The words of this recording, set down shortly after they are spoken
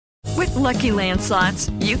With Lucky Land Slots,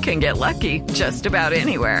 you can get lucky just about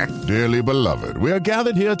anywhere. Dearly beloved, we are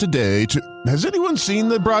gathered here today to... Has anyone seen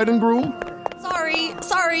the bride and groom?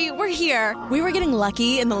 Sorry, we're here. We were getting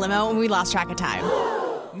lucky in the limo and we lost track of time.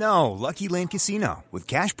 No, Lucky Land Casino, with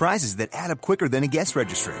cash prizes that add up quicker than a guest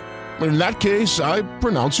registry. In that case, I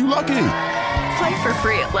pronounce you lucky. Play for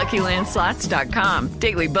free at LuckyLandSlots.com.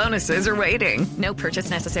 Daily bonuses are waiting. No purchase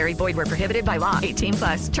necessary. Void where prohibited by law.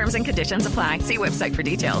 18+. Terms and conditions apply. See website for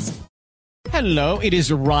details. Hello, it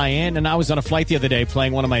is Ryan, and I was on a flight the other day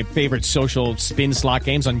playing one of my favorite social spin slot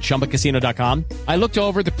games on ChumbaCasino.com. I looked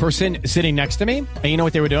over at the person sitting next to me, and you know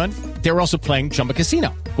what they were doing? They were also playing Chumba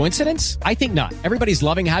Casino. Coincidence? I think not. Everybody's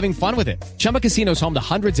loving having fun with it. Chumba Casino is home to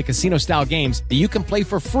hundreds of casino-style games that you can play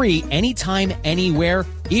for free anytime, anywhere,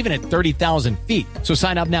 even at 30,000 feet. So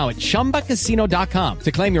sign up now at ChumbaCasino.com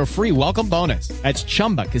to claim your free welcome bonus. That's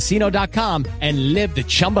ChumbaCasino.com and live the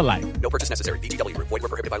Chumba life. No purchase necessary. VGW. Void where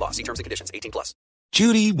prohibited by law. See terms and conditions. 18+.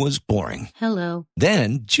 Judy was boring. Hello.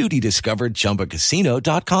 Then Judy discovered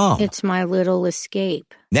ChumbaCasino.com. It's my little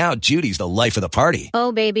escape. Now Judy's the life of the party.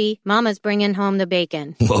 Oh, baby, mama's bringing home the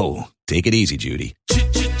bacon. Whoa, take it easy, Judy.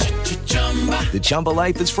 The Chumba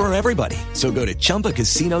life is for everybody. So go to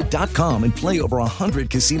ChumbaCasino.com and play over 100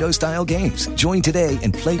 casino-style games. Join today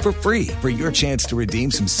and play for free for your chance to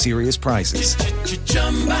redeem some serious prizes.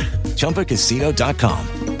 ChumbaCasino.com.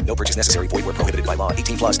 No purchase necessary. Void where prohibited by law.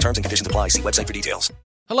 18+. Terms and conditions apply. See website for details.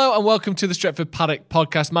 Hello and welcome to the Stretford Paddock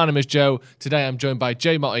podcast. My name is Joe. Today I'm joined by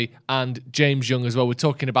Jay Motti and James Young as well. We're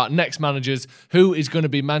talking about next managers, who is going to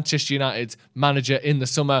be Manchester United's manager in the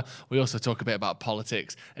summer. We also talk a bit about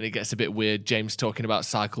politics and it gets a bit weird. James talking about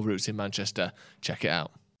cycle routes in Manchester. Check it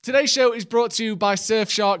out. Today's show is brought to you by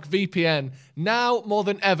Surfshark VPN. Now more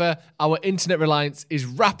than ever, our internet reliance is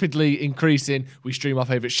rapidly increasing. We stream our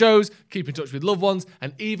favourite shows, keep in touch with loved ones,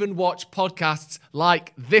 and even watch podcasts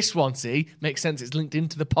like this one. See, makes sense, it's linked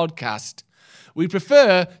into the podcast. We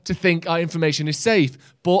prefer to think our information is safe,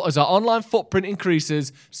 but as our online footprint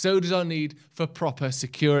increases, so does our need for proper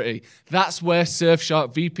security. That's where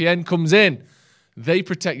Surfshark VPN comes in. They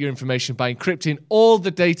protect your information by encrypting all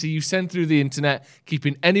the data you send through the internet,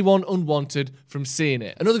 keeping anyone unwanted from seeing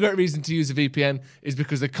it. Another great reason to use a VPN is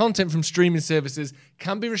because the content from streaming services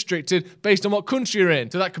can be restricted based on what country you're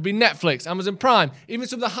in. So that could be Netflix, Amazon Prime, even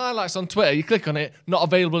some of the highlights on Twitter. You click on it, not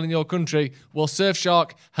available in your country. Well,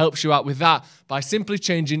 Surfshark helps you out with that by simply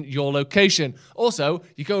changing your location. Also,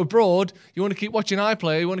 you go abroad, you want to keep watching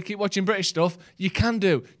iPlayer, you want to keep watching British stuff, you can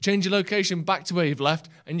do. Change your location back to where you've left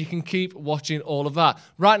and you can keep watching all of that.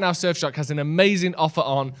 Right now, Surfshark has an amazing offer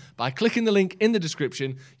on by clicking the link in the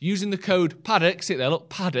description, using the code PADDOCK, see it there, look,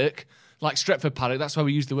 PADDOCK, like Stretford Paddock, that's why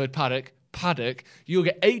we use the word PADDOCK, you'll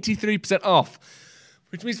get 83% off.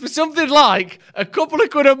 Which means for something like a couple of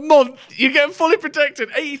quid a month, you get fully protected.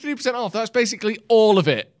 83% off, that's basically all of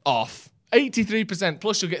it off. 83%,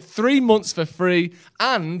 plus you'll get 3 months for free,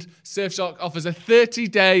 and Surfshark offers a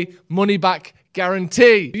 30-day money-back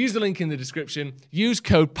guarantee. Use the link in the description, use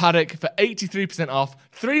code PADDOCK for 83% off,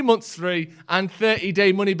 3 months free, and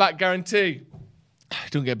 30-day money-back guarantee.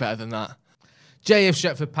 Don't get better than that. JF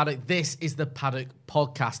Stretford Paddock, this is the Paddock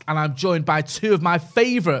Podcast, and I'm joined by two of my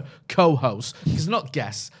favourite co-hosts, because not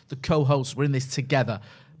guests, the co-hosts, we're in this together.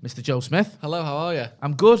 Mr. Joe Smith. Hello, how are you?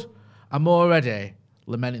 I'm good. I'm already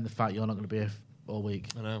lamenting the fact you're not going to be here all week.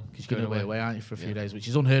 I know. Because you're going away, aren't you, for a few days, which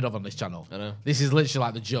is unheard of on this channel. I know. This is literally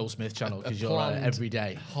like the Joe Smith channel, because you're on it every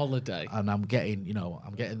day. Holiday. And I'm getting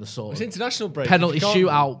the sort It's of international break. penalty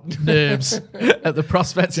shootout nerves at the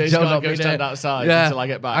prospect of Joe not being stand here. outside until I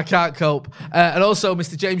get back. I can't cope. And also,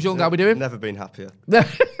 Mr. James Young, how we doing? Never been happier.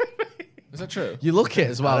 Is that true? You look it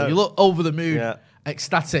as well. You look over the moon. Yeah.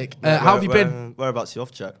 Ecstatic. How have you been? Whereabouts are you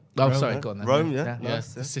off, Jack? Oh, Rome, sorry, yeah. go on then. Rome, yeah.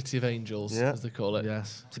 The City of Angels, as they call it.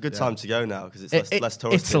 Yes. It's a good time to go now because it's less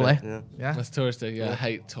touristy. Italy. Yeah. Less touristy, I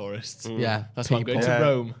hate tourists. Yeah. That's why I'm going to Yeah.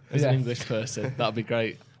 Rome as an English person. That'd be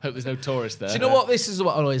great. Hope there's no tourists there. Do you know what? This is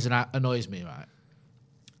what annoys me, right?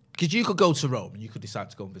 Because you could go to Rome and you could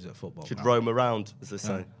decide to go and visit a football. Should roam around, as they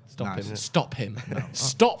say. Stop Nice. him. Stop him.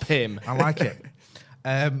 Stop him. I like it.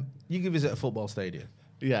 You can visit a football stadium.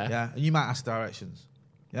 Yeah. Yeah. And you might ask directions.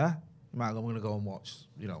 Yeah? You might go, I'm going to go and watch,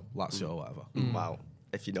 Lazio or whatever. Wow.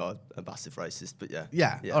 If you're not a massive racist, but yeah.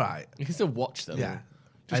 Yeah. All right. You can still watch them. Yeah.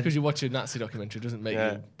 Just because you watch a Nazi documentary doesn't make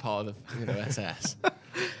you part of the SS.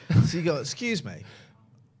 So you go, excuse me,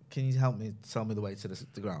 can you help me tell me the way to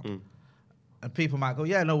the ground? And people might go,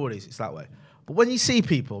 yeah, no worries, it's that way. But when you see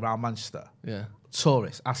people around Manchester,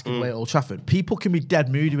 tourists asking the way at Old Trafford, people can be dead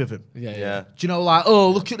moody with him. Yeah. Do you know, like, oh,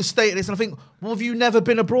 look at the state of this. And I think, well, have you never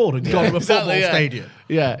been abroad and gone to a football stadium?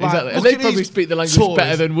 Yeah, Like, exactly. And look they at probably these speak the language tourists.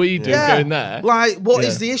 better than we do going there. Like, what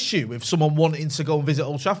is Yeah. the issue with someone wanting to go and visit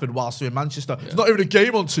Old Trafford whilst they're in Manchester? There's not even a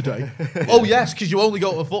game on today. Oh, yes, because you only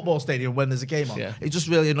go to a football stadium when there's a game on. Yeah. It just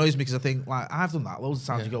really annoys me because I think, like, I've done that loads of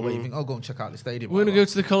times. You go where you think, oh, go and check out the stadium. We're going to go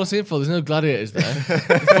to the Colosseum for. There's no gladiators there.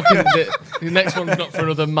 The next one's not for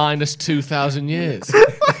another minus 2,000 years.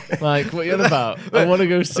 Like, what are you on about? I want to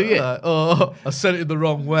go see it. Oh, I said it in the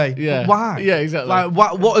wrong way. Yeah. Why? Yeah, exactly. Like,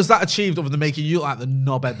 what has that achieved other than making you like the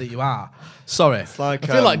knobhead that you are? Sorry. It's like,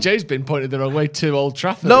 I feel like Jay's been pointed the wrong way to Old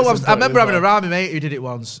Trafford. No, at some I point remember as having a well. rami mate who did it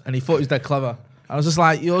once, and he thought he was dead clever. I was just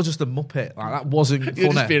like, you're just a muppet. Like, that wasn't funny.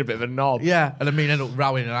 You're just being a bit of a knob. Yeah, and I mean, ended up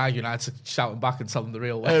rowing and arguing. I had to shout him back and tell him the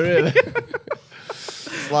real way. Oh, really?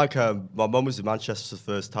 It's like my mum was in Manchester the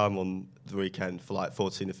first time on the weekend for like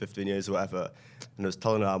 14 or 15 years or whatever, and I was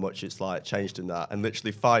telling her how much it's like changed in that. And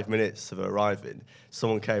literally 5 minutes of her arriving,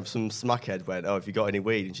 some smackhead went, "Oh, have you got any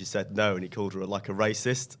weed?" And she said no, and he called her like a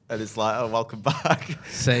racist. And it's like, "Oh, welcome back."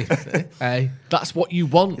 See, hey, That's what you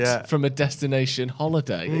want from a destination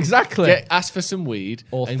holiday. Exactly. Ask for some weed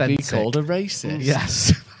and be Authentic. called a racist.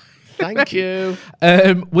 yes. Thank you.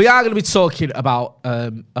 We are going to be talking about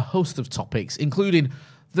a host of topics, including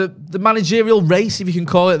the managerial race, if you can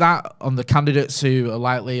call it that, on the candidates who are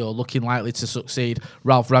likely or looking likely to succeed.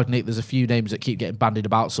 Ralph Ragnick, there's a few names that keep getting bandied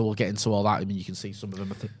about, so we'll get into all that. I mean, you can see some of them,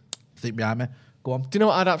 I think behind me. Go on. Do you know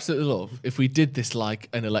what I'd absolutely love? If we did this like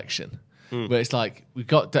an election. Where it's like we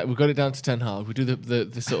got it down to Ten Hag. We do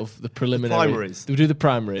the sort of the preliminary primaries. We do the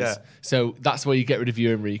primaries. Yeah. So that's where you get rid of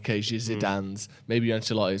your Enrique's, your Zidanes, maybe your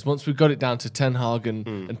Ancelotti's. Once we've got it down to Ten Hag and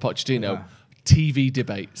Pochettino, TV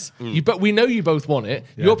debates. But we know you both want it.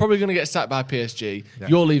 Yeah. You're probably going to get sacked by PSG. Yeah.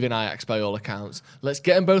 You're leaving Ajax by all accounts. Let's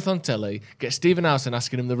get them both on telly. Get Stephen Howson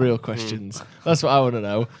asking them the real questions. That's what I want to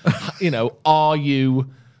know. Are you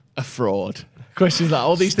a fraud? Questions like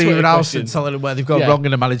all these Stephen Twitter Howson questions. telling them where they've gone wrong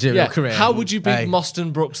in a managerial career. How would you beat Hey.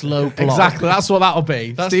 Mostyn Brooks low block? Exactly, that's what that'll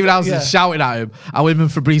be. Stephen Howson shouting at him, how him and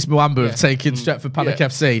Fabrice Muamba have taken Stretford Paddock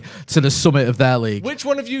FC to the summit of their league. Which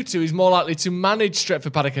one of you two is more likely to manage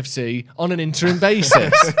Stretford Paddock FC on an interim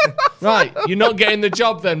basis? Right, you're not getting the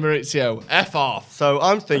job then, Maurizio. F off. So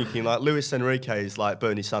I'm thinking like Luis Enrique is like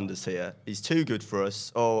Bernie Sanders here. He's too good for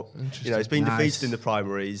us, or he's been defeated in the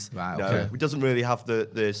primaries. Right, You know, okay. he doesn't really have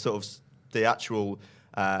the sort of the actual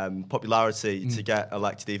popularity to get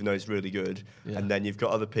elected, even though he's really good. And then you've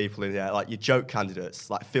got other people in there, like your joke candidates,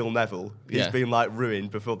 like Phil Neville. He's been like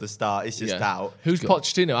ruined before the start. He's just out. Who's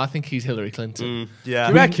Pochettino? I think he's Hillary Clinton. Yeah.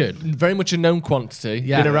 You reckon? Very much a known quantity.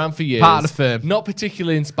 Yeah. Been around for years. Part of the firm. Not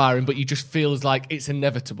particularly inspiring, but you just feels like it's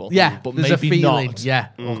inevitable. Yeah, but there's maybe a feeling. not. Yeah,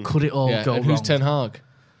 or could it all Yeah. go And wrong? who's Ten Hag?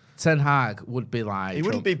 Ten Hag would be like... He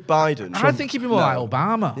wouldn't be Biden. I think he'd be more like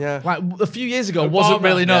Obama. Yeah. Like a few years ago, wasn't Obama.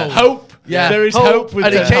 really known. Yeah. Hope. Yeah, There is hope with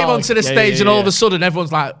and he Ten came Hag. onto the Yeah, stage, yeah, and all yeah. of a sudden,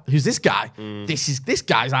 everyone's like, "Who's this guy? This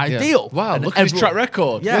guy's ideal." Wow, And look at his everyone- track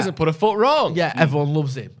record. Yeah. He hasn't put a foot wrong. Yeah, everyone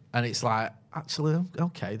loves him, and it's like, actually,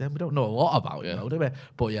 okay, then we don't know a lot about him, though, do we?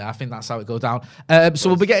 But yeah, I think that's how it goes down. So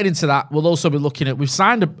we'll be getting into that. We'll also be looking at we've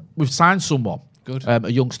signed someone. Good.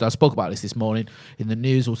 A youngster. I spoke about this morning in the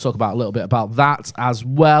news. We'll talk about a little bit about that as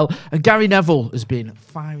well. And Gary Neville has been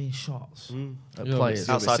firing shots at players.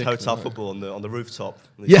 Outside hotel football on the rooftop.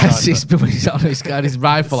 Yes, he's got his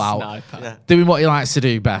rifle out, Sniper. doing what he likes to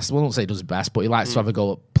do best. Well, I won't say he does it best, but he likes to have a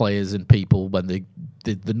go at players and people when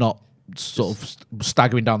they're not sort of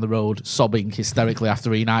staggering down the road, sobbing hysterically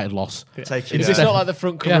after a United loss. It's not like the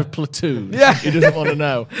front cover of Platoon. Yeah. He doesn't want to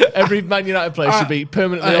know. Every Man United player should be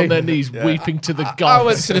permanently on their knees, weeping to the gods. I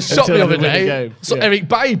went to the shop the other day. So Eric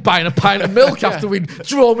Bailly buying a pint of milk after we'd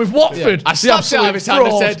drawn with Watford. I slapped it out of his hand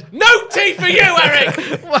and said, "No tea for you, Eric!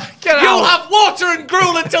 You'll have water and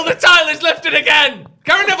gruel until the tile is lifted again!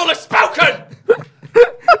 Gary Neville has spoken!"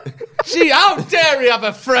 Gee, how dare he have a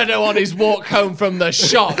Freddo on his walk home from the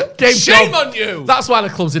shop? Shame on you! That's why the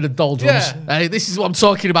club's in the doldrums. Yeah. Hey, this is what I'm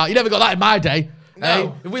talking about. You never got that in my day. No.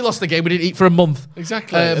 Hey, if we lost the game, we didn't eat for a month.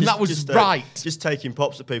 Exactly. And that was just, right. Just taking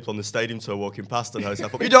pops at people on the stadium tour walking past on hotel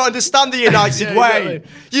football. You don't understand the United Yeah, way.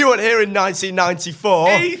 exactly. You weren't here in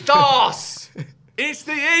 1994. Ethos! It's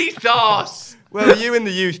the ethos! Well, were you in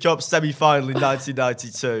the youth cup semi-final in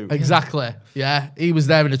 1992? Exactly. Yeah, he was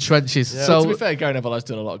there in the trenches. Yeah. So to be fair, Gary Neville has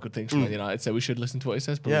done a lot of good things for Man United, so we should listen to what he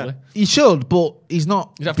says, probably. he should, but he's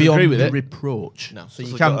not You'd have to beyond agree with the it. reproach. No. So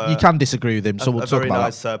you Also can got, you can disagree with him. So we'll a talk very about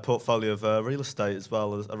nice that. portfolio of real estate as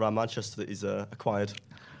well around Manchester that he's acquired.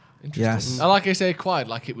 Yes. I like I say acquired,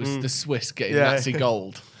 like it was the Swiss getting Yeah. Nazi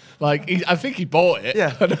gold. Like, I think he bought it.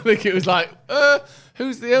 Yeah. I don't think it was like,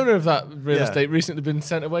 who's the owner of that real Yeah. estate recently been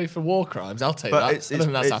sent away for war crimes? I'll take But that. it's I don't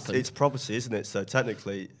think that's happened. it's property, isn't it? So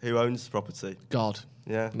technically, who owns property? God.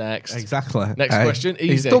 Yeah. Next. Exactly. Next question. Easy.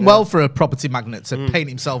 He's done well for a property magnate to paint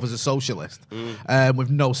himself as a socialist, with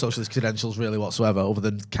no socialist credentials really whatsoever, other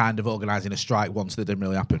than kind of organising a strike once that didn't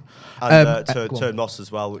really happen. And turn Moss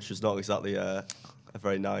as well, which was not exactly a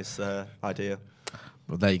very nice idea.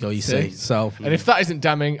 Well, there you go, you see. So, and if that isn't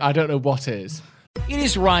damning, I don't know what is. It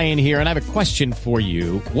is Ryan here, and I have a question for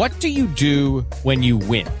you. What do you do when you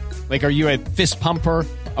win? Like, are you a fist pumper,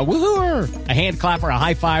 a woohooer, a hand clapper, a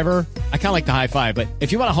high fiver? I kind of like the high five, but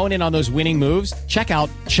if you want to hone in on those winning moves, check out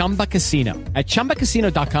Chumba Casino. At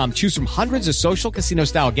ChumbaCasino.com, choose from hundreds of social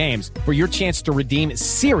casino-style games for your chance to redeem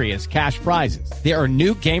serious cash prizes. There are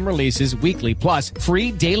new game releases weekly, plus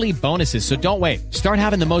free daily bonuses. So don't wait. Start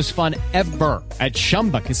having the most fun ever at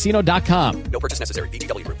ChumbaCasino.com. No purchase necessary.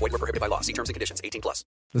 VGW. Void where prohibited by law. See terms and conditions. 18+.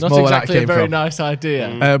 Not exactly a very nice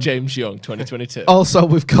idea. James Young, 2022. Also,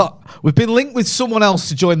 we've been linked with someone else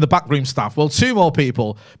to join the backroom staff. Well, 2 more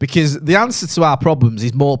people, because the answer to our problems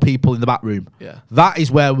is more people in the back room. Yeah. That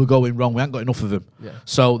is where we're going wrong. We haven't got enough of them. Yeah.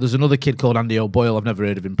 So there's another kid called Andy O'Boyle. I've never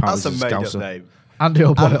heard of him. That's a made-up name. Andy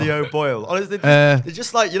O'Boyle. Andy O'Boyle. Honestly, they're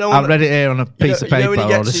just like, I read it here on a piece of paper when you or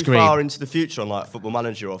get on a too screen. far into the future on like Football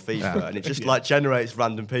Manager or FIFA, and it just like generates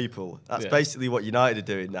random people. That's basically what United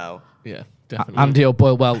are doing now. Yeah. Definitely. Andy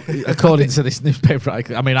O'Boyle, well, according to this newspaper,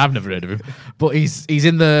 I mean, I've never heard of him, but he's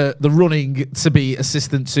in the running to be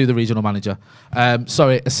assistant to the regional manager.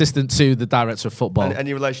 Assistant to the director of football.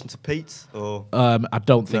 Any relation to Pete? Or I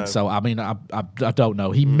don't think so. I mean, I don't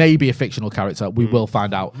know. He may be a fictional character. We will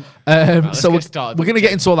find out. So we're going to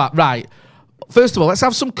get into all that. Right. First of all, let's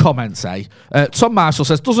have some comments, Tom Marshall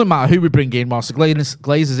says, doesn't matter who we bring in whilst the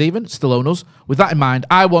Glazers even, still own us. With that in mind,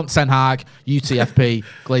 I want Ten Hag, UTFP,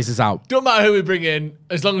 Glazers out. Don't matter who we bring in,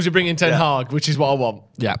 as long as we bring in Ten Hag, which is what I want.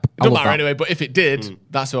 Yep. Don't matter anyway, but if it did,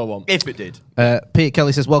 that's what I want. If it did. Peter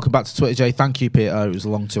Kelly says, welcome back to Twitter, Jay. Thank you, Peter. It was a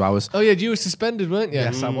long 2 hours. Oh, yeah, you were suspended, weren't you?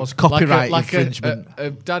 Yes, I was. Copyright infringement.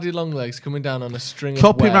 A daddy longlegs coming down on a string of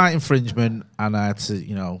copyright infringement, and I had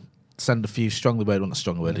to, send a few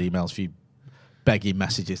emails, a few begging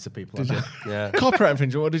messages to people. Yeah. Copyright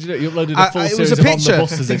infringement. What did you do? You uploaded a full it series was a of picture. On the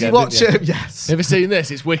Buses Did again. you watch didn't it? you? Yes. Have you seen this?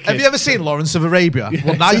 It's wicked. Have you ever seen Lawrence of Arabia? Yeah,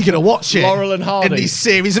 well, now you're going to watch it. Laurel and Hardy. In these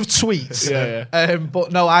series of tweets. Yeah.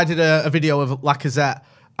 But no, I did a video of Lacazette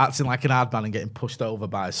acting like an hard man and getting pushed over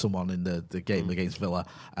by someone in the game against Villa.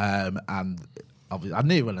 And obviously, I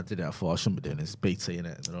knew when I did it, I thought I shouldn't be doing this. BT in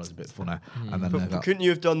it, they're always a bit funny. And then but couldn't you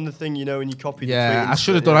have done the thing, when you copied the tweet? Yeah, I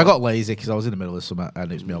should have done. I got lazy because I was in the middle of something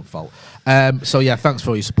and it was my own fault. Thanks for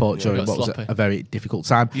all your support during what was a very difficult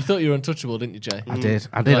time. You thought you were untouchable, didn't you, Jay? I did.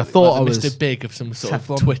 I thought I was Mr. Big of some sort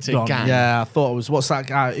Teflon of Twitter Don. gang. Yeah, I thought it was. What's that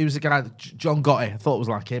guy? He was a guy, John Gotti. I thought it was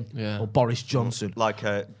like him. Yeah. Or Boris Johnson. Like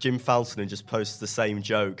Jim Falson, and just posts the same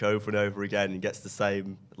joke over and over again and gets the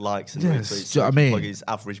same likes and retweets. Do you know what I mean? Like his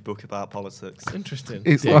average book about politics. Interesting.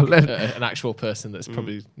 It's an actual person that's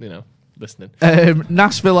probably, listening.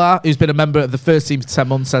 Nashville, who's been a member of the first team for 10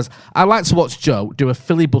 months, says, I'd like to watch Joe do a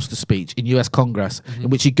filibuster speech in US Congress in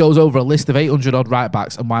which he goes over a list of 800 odd right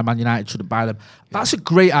backs and why Man United shouldn't buy them. That's a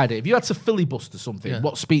great idea. If you had to filibuster something,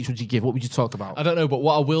 what speech would you give? What would you talk about? I don't know, but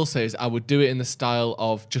what I will say is I would do it in the style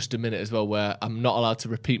of Just a Minute as well, where I'm not allowed to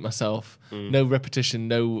repeat myself. No repetition,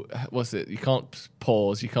 you can't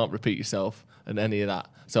pause, you can't repeat yourself and any of that.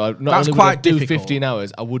 So I not only would I do 15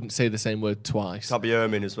 hours, I wouldn't say the same word twice. Can't be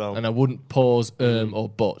erming as well. And I wouldn't pause or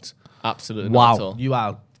but. Absolutely not at all. You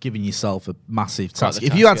are giving yourself a massive task.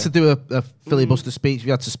 If you had to do a filibuster speech, if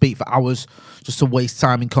you had to speak for hours just to waste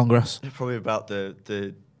time in Congress. Probably about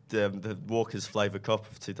the Walker's Flavour Cup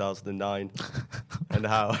of 2009 and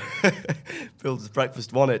how Builders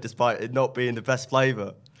Breakfast won it despite it not being the best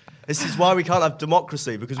flavour. This is why we can't have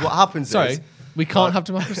democracy, because what happens is... We can't have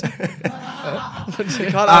democracy.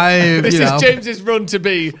 This is James's run to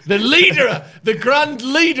be the leader, the grand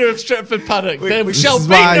leader of Stretford Paddock. We shall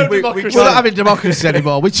be no democracy. We're not having democracy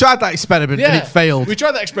anymore. We tried that experiment and it failed. We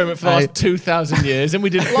tried that experiment for the last 2,000 years and we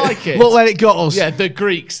didn't like it. Look where it got us. Yeah, the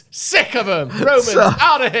Greeks. Sick of them. Romans,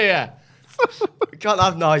 out of here. We can't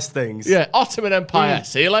have nice things. Yeah, Ottoman Empire.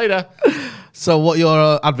 See you later. So what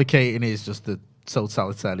you're advocating is just the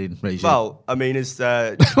totalitarian regime. Well, I mean, as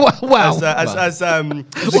the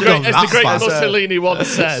great Mussolini once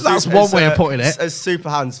said. That's one way of putting it. As Super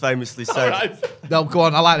Hans famously said. Right. No, go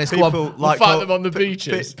on. I like this. People like fight them on the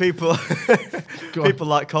beaches. People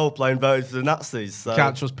like Coldplay and voted for the Nazis. So.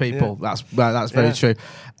 Can't trust people. Yeah. That's very true.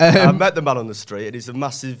 I met the man on the street, and he's a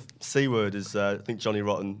massive C word, as I think Johnny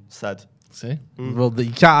Rotten said. See? Well,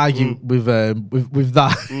 you can't argue with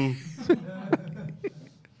that.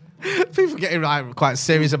 People getting quite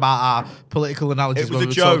serious about our political analogies It was when a we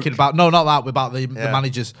were joke. talking about. No, not that. About the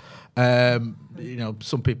managers.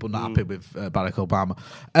 Some people not happy with Barack Obama.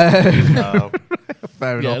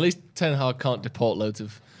 Fair enough. Yeah, at least Ten Hag can't deport loads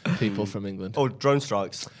of people from England. Or drone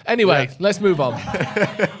strikes. Anyway, let's move on.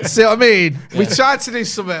 See what I mean? We tried to do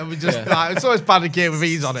something and we just... it's always bad to get with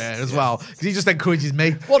ease on it as well, because he just encourages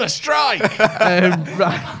me. What a strike!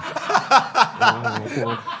 Right.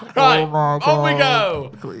 Right, my on we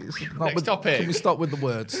God. go. Please. Next topic. Can we stop with the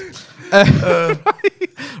words?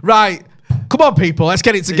 Right. Come on, people. Let's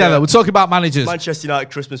get it together. Yeah. We're talking about managers. Manchester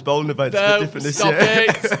United Christmas bowling event's a No, bit different this stop year.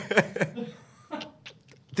 it.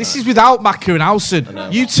 This is without Maka and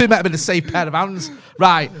Howson. You two met him in a safe pair of hands.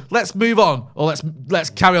 Right, let's move on. Or let's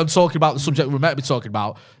carry on talking about the subject we were meant to be talking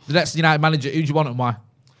about. The next United manager, who do you want and why?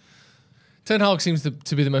 Ten Hag seems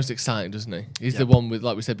to be the most exciting, doesn't he? He's the one with,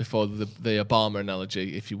 like we said before, the Obama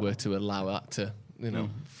analogy, if you were to allow that to,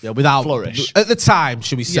 without flourish. At the time,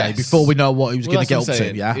 should we say, Yes. before we know what he was going to get that's up what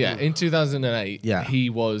I'm to, saying. yeah? In 2008, Yeah. he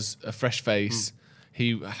was a fresh face.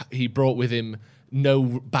 He brought with him no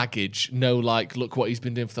baggage, no look what he's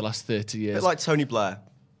been doing for the last 30 A years. bit like Tony Blair.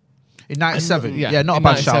 In 97, yeah, not a in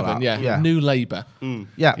bad shout 97, out. yeah. New Labour.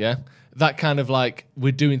 Yeah. Yeah. That kind of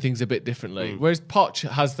we're doing things a bit differently. Whereas Poch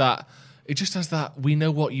has that, it just has that, we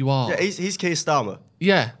know what you are. Yeah, he's Keir Starmer.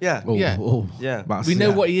 Yeah. Yeah. Yeah. Yeah. We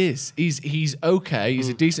know what he is. He's okay. He's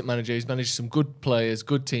a decent manager. He's managed some good players,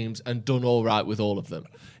 good teams, and done all right with all of them.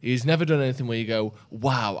 He's never done anything where you go,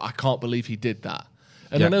 wow, I can't believe he did that.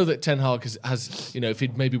 And I know that Ten Hag has if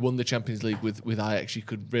he'd maybe won the Champions League with Ajax, you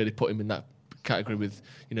could really put him in that category with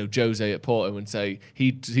Jose at Porto and say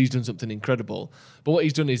he's done something incredible. But what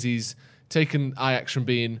he's done is he's taken Ajax from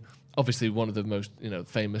being obviously one of the most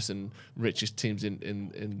famous and richest teams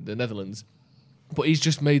in the Netherlands, but he's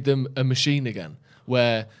just made them a machine again,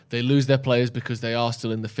 where they lose their players because they are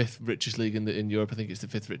still in the fifth richest league in Europe. I think it's the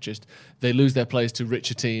fifth richest. They lose their players to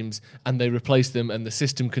richer teams and they replace them, and the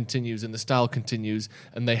system continues and the style continues,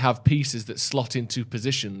 and they have pieces that slot into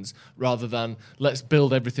positions rather than let's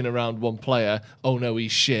build everything around one player. Oh no,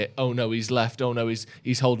 he's shit. Oh no, he's left. Oh no,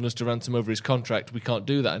 he's holding us to ransom over his contract. We can't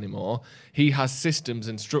do that anymore. He has systems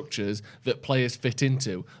and structures that players fit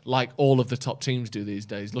into, like all of the top teams do these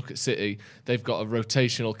days. Look at City. They've got a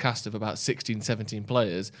rotational cast of about 16, 17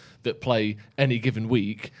 players that play any given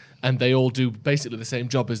week, and they all do basically the same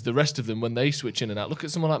job as the rest of them when they switch in and out. Look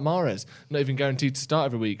at someone like Mahrez, not even guaranteed to start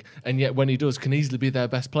every week, and yet when he does, can easily be their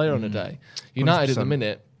best player on a day. United 100%. at the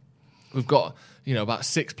minute, we've got about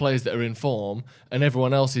 6 players that are in form, and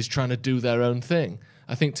everyone else is trying to do their own thing.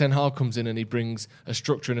 I think Ten Hag comes in and he brings a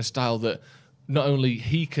structure and a style that not only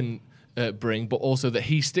he can bring, but also that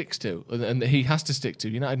he sticks to and that he has to stick to.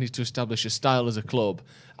 United needs to establish a style as a club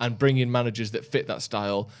and bring in managers that fit that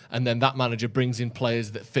style, and then that manager brings in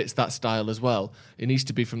players that fits that style as well. It needs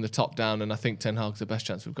to be from the top down, and I think Ten Hag's the best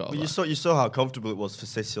chance we've got. Well, you saw how comfortable it was for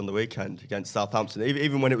City on the weekend against Southampton.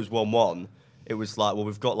 Even when it was 1-1, it was like, well,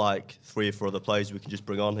 we've got 3 or 4 other players we can just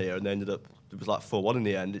bring on here, and they ended up, it was 4-1 in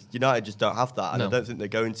the end. United just don't have that, and I don't think they're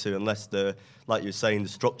going to unless like you were saying, the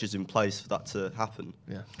structure's in place for that to happen.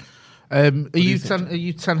 Yeah. Are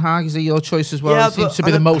you Ten Hag? Is he your choice as well? Yeah, it seems to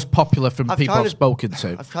be the most popular from people I've spoken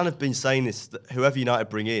to. I've kind of been saying this, that whoever United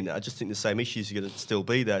bring in, I just think the same issues are going to still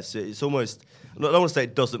be there. So it's almost, I don't want to say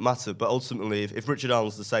it doesn't matter, but ultimately, if Richard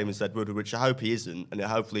Arnold's the same as Ed Woodward, which I hope he isn't, and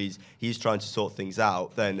hopefully he's trying to sort things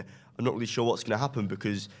out, then I'm not really sure what's going to happen,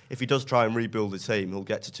 because if he does try and rebuild the team, he'll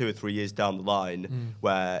get to 2 or 3 years down the line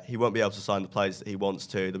where he won't be able to sign the players that he wants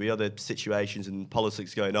to. There'll be other situations and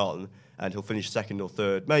politics going on, and he'll finish 2nd or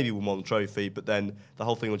 3rd, maybe win 1 trophy, but then the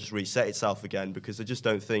whole thing will just reset itself again, because I just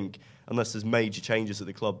don't think, unless there's major changes at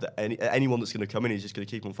the club, that anyone that's going to come in is just going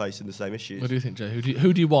to keep on facing the same issues. What do you think, Jay?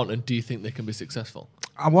 Who do you want, and do you think they can be successful?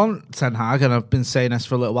 I want Ten Hag, and I've been saying this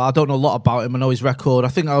for a little while. I don't know a lot about him. I know his record. I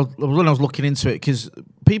think when I was looking into it, because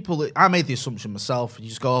I made the assumption myself. You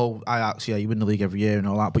just go, Ajax, you win the league every year and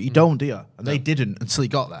all that, but you don't, do you? And they didn't until he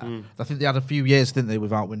got there. I think they had a few years, didn't they,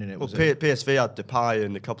 without winning it? Well, PSV had Depay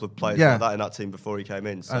and a couple of players like that in that team before he came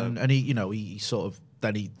in. So. And he sort of,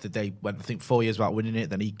 then they went, I think, 4 years without winning it.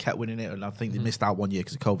 Then he kept winning it, and I think they missed out 1 year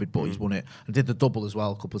because of COVID, but he's won it and did the double as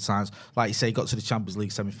well a couple of times. Like you say, he got to the Champions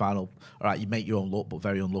League semi-final. All right, you make your own luck, but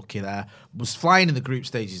very unlucky there. Was flying in the group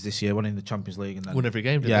stages this year, winning the Champions League, and then won every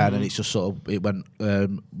game. And then it's just sort of it went.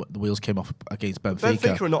 The wheels came off against Benfica.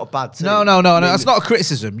 Benfica are not a bad team. No, that's not a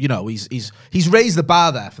criticism. He's raised the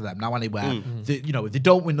bar there for them now. Anywhere, if they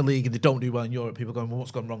don't win the league and they don't do well in Europe, people are going, well, what's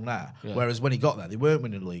gone wrong there? Yeah. Whereas when he got there, they weren't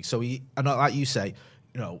winning the league. So and like you say,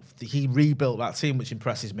 he rebuilt that team, which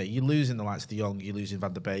impresses me. You're losing the likes of De Jong, you're losing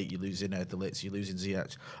Van der Beek, you're losing De Ligt, you're losing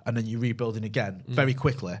Ziyech, and then you're rebuilding again very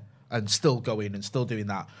quickly and still going and still doing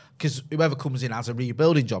that because whoever comes in has a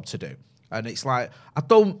rebuilding job to do. And it's like I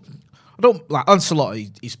don't like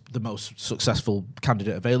Ancelotti is the most successful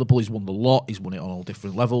candidate available. He's won the lot. He's won it on all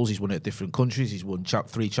different levels. He's won it at different countries. He's won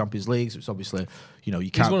 3 Champions Leagues. It's obviously, you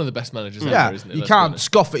can't. He's one of the best managers ever, isn't it? You can't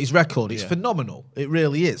scoff at his record. It's phenomenal. It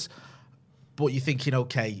really is. But you're thinking,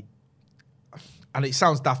 okay, and it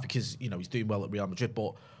sounds daft because he's doing well at Real Madrid,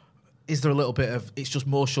 but is there a little bit of it's just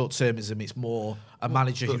more short-termism? It's more a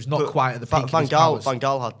manager who's not quite at the peak of his powers. Van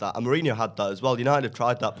Gaal had that, and Mourinho had that as well. United have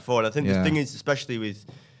tried that before, and I think the thing is, especially with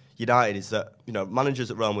United, is that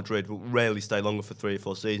managers at Real Madrid will rarely stay longer for 3 or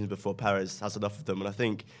 4 seasons before Perez has enough of them. And I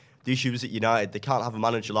think the issue is at United, they can't have a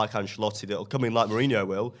manager like Ancelotti that'll come in like Mourinho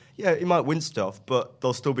will. Yeah, he might win stuff, but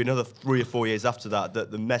there'll still be another 3 or 4 years after that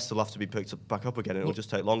the mess will have to be picked back up again, and it'll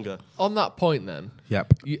just take longer. On that point, then,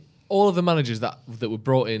 all of the managers that were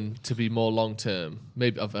brought in to be more long term,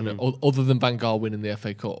 maybe other than Van Gaal winning the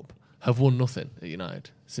FA Cup, have won nothing at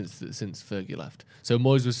United since Fergie left. So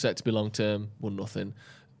Moyes was set to be long term, won nothing.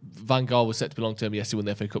 Van Gaal was set to be long term. Yes, he won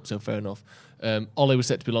the FA Cup, so fair enough. Ole was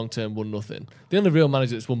set to be long term, won nothing. The only real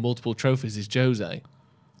manager that's won multiple trophies is Jose.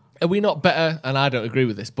 Are we not better? And I don't agree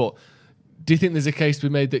with this, but do you think there's a case to be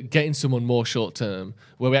made that getting someone more short term,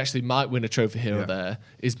 where we actually might win a trophy here or there,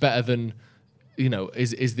 is better than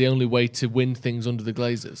is the only way to win things under the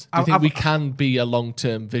Glazers? Do you think we can be a long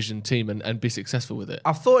term vision team and be successful with it?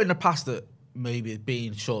 I've thought in the past that maybe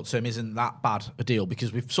being short term isn't that bad a deal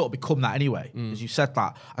because we've sort of become that anyway. As you said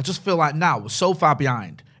that, I just feel like now we're so far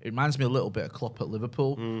behind. It reminds me a little bit of Klopp at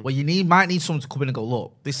Liverpool, where you might need someone to come in and go,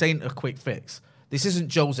 look, this ain't a quick fix. This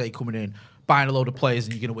isn't Jose coming in, buying a load of players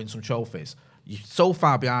and you're going to win some trophies. You're so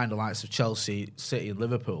far behind the likes of Chelsea, City and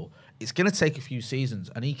Liverpool. It's going to take a few seasons,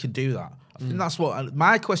 and he can do that. I think that's what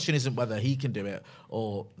my question isn't whether he can do it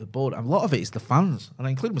or the board. A lot of it is the fans, and I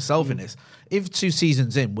include myself in this. If 2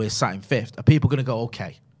 seasons in we're sat in 5th, are people going to go,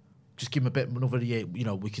 okay, just give him a bit another year,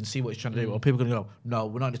 we can see what he's trying to do? Or are people going to go, no,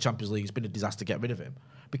 we're not in the Champions League, it's been a disaster, get rid of him?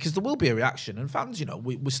 Because there will be a reaction, and fans,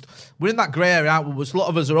 we're in that grey area. A lot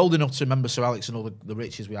of us are old enough to remember Sir Alex and all the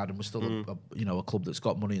riches we had, and we're still a club that's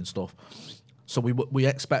got money and stuff. So we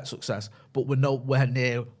expect success, but we're nowhere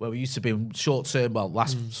near where we used to be in short term. Well,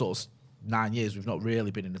 last sort of 9 years, we've not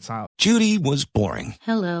really been in the title. Judy was boring.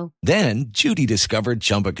 Hello. Then Judy discovered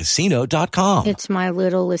ChumbaCasino.com. It's my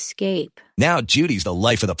little escape. Now Judy's the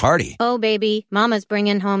life of the party. Oh, baby, mama's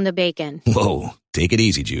bringing home the bacon. Whoa, take it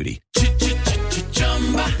easy, Judy.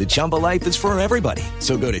 The Chumba life is for everybody.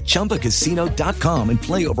 So go to ChumbaCasino.com and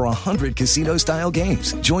play over 100 casino-style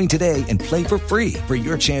games. Join today and play for free for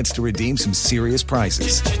your chance to redeem some serious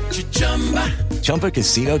prizes.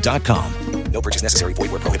 ChumbaCasino.com. No purchase necessary.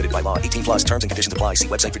 Void where prohibited by law. 18 plus terms and conditions apply. See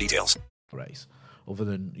website for details. Race, other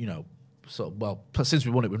than, since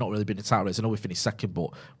we won it, we've not really been in a title race. I know we finished second,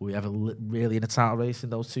 but were we ever really in a title race in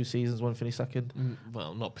those 2 seasons when we finished second?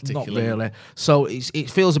 Well, not particularly. Not really. So it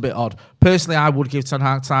feels a bit odd. Personally, I would give Ten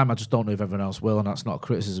Hag time. I just don't know if everyone else will, and that's not a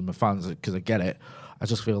criticism of fans because I get it. I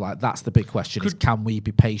just feel like that's the big question: is can we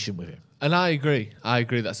be patient with him? And I agree.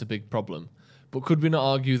 That's a big problem. But could we not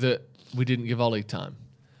argue that we didn't give Ole time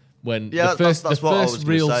when the first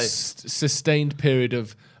real sustained period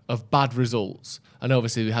of bad results? And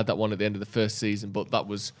obviously we had that one at the end of the first season, but that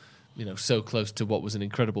was, so close to what was an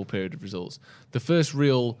incredible period of results. The first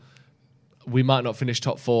real, we might not finish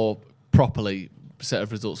top 4 properly set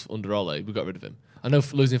of results under Ole, we got rid of him. I know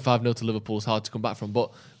losing 5-0 to Liverpool is hard to come back from,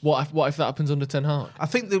 but what if that happens under Ten Hag? I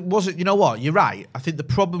think there wasn't. You know what? You're right. I think the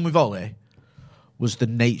problem with Ole was the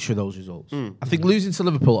nature of those results. I think losing to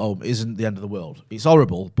Liverpool at home isn't the end of the world. It's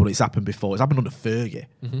horrible, but it's happened before. It's happened under Fergie.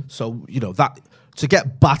 So, that to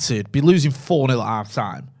get battered, be losing 4-0 at half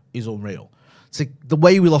time is unreal. The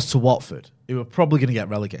way we lost to Watford, who were probably going to get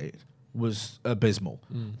relegated, was abysmal.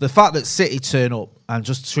 The fact that City turn up and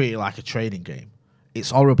just treat it like a training game,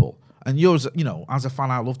 it's horrible. And yours, as a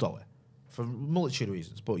fan, I loved Ole for a multitude of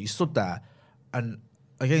reasons. But you stood there and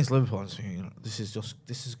against Liverpool, I was thinking, this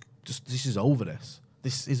is over.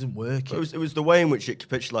 This isn't working. It was the way in which it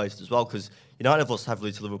capitulated as well, because United have lost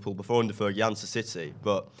heavily to Liverpool before under Fergie and to City,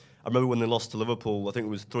 but I remember when they lost to Liverpool, I think it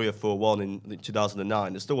was 3 or 4-1 in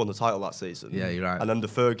 2009. They still won the title that season. Yeah, you're right. And under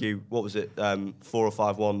Fergie, what was it, 4 or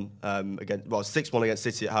 5-1 against, 6-1 against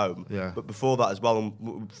City at home. Yeah. But before that as well,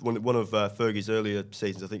 one of Fergie's earlier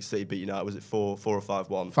seasons, I think City beat United. Was it 4 or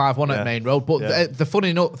 5-1? 5-1 at Main Road. But the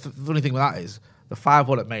funny thing with that is the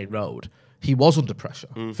 5-1 at Main Road. He was under pressure.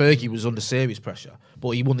 Fergie was under serious pressure,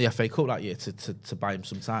 but he won the FA Cup that year to buy him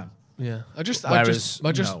some time. Yeah,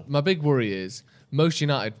 my big worry is most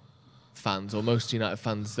United fans or most United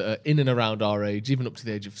fans that are in and around our age, even up to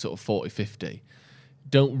the age of sort of 40, 50,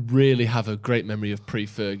 don't really have a great memory of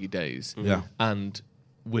pre-Fergie days. Yeah. And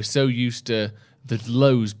we're so used to the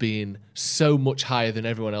lows being so much higher than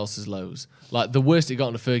everyone else's lows. Like, the worst it got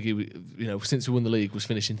on a Fergie, since we won the league, was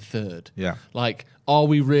finishing third. Yeah. Like, are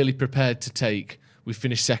we really prepared to take... We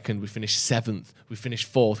finished second, we finished seventh, we finished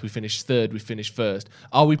fourth, we finished third, we finished first.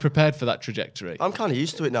 Are we prepared for that trajectory? I'm kind of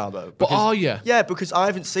used to it now, though. But are you? Yeah, because I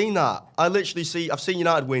haven't seen that. I've seen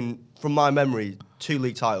United win, from my memory, 2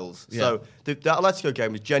 league titles. Yeah. So the Atletico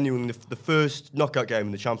game was genuinely the first knockout game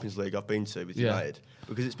in the Champions League I've been to with United.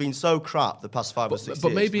 Because it's been so crap the past 5 or 6 years.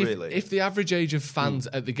 But maybe really. if the average age of fans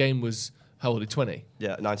at the game was, how old are 20?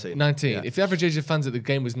 Yeah, 19. 19. Yeah. If the average age of fans at the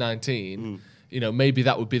game was 19... maybe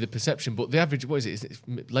that would be the perception. But the average, what is it? Is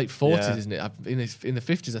it late 40s, isn't it? In the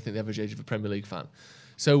 50s, I think the average age of a Premier League fan.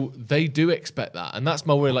 So they do expect that. And that's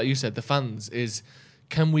my worry, like you said, the fans is,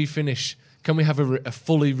 can we have a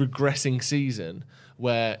fully regressing season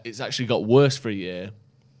where it's actually got worse for a year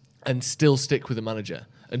and still stick with the manager?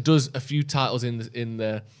 And does a few titles in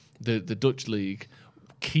the Dutch league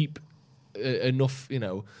keep enough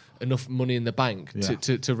money in the bank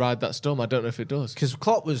to ride that storm? I don't know if it does. Because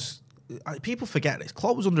Klopp was... People forget this.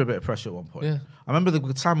 Klopp was under a bit of pressure at one point. Yeah. I remember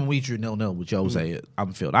the time when we drew 0-0 with Jose at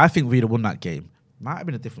Anfield. I think we'd have won that game. Might have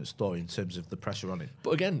been a different story in terms of the pressure on him.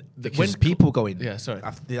 But again, because people going... Yeah, sorry.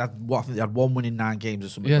 I think they had 1 win in 9 games or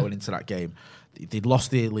something going into that game. They'd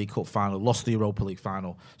lost the League Cup final, lost the Europa League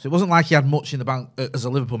final. So it wasn't like he had much in the bank as a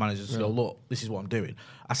Liverpool manager to go, look, this is what I'm doing.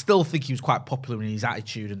 I still think he was quite popular in his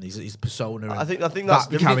attitude and his persona. I think that's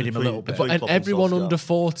that carried him a little bit. And everyone under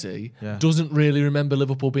 40 doesn't really remember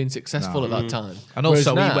Liverpool being successful at that time. And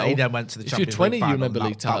also, now, he then went to the Champions League final. If you're 20, you remember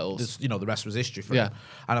league titles. The rest was history for him.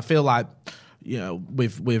 And I feel like...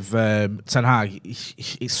 with Ten Hag,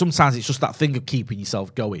 sometimes it's just that thing of keeping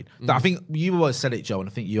yourself going. That I think you always said it, Joe, and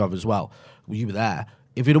I think you have as well. You were there.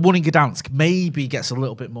 If he'd have won in Gdansk, maybe gets a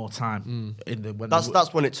little bit more time.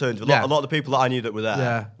 That's when it turned. A lot of the people that I knew that were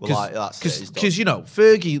there were like, that's it. Because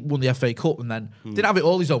Fergie won the FA Cup and then didn't have it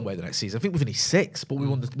all his own way the next season. I think we finished 6th, but we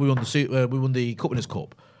won the Cup Winners'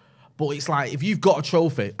 Cup. But it's like, if you've got a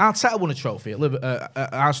trophy, Arteta won a trophy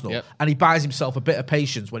at Arsenal, and he buys himself a bit of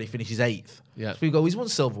patience when he finishes 8th. Yeah. So we go, he's won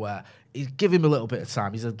silverware. Give him a little bit of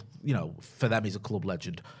time. He's for them, he's a club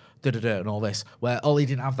legend. And all this, where he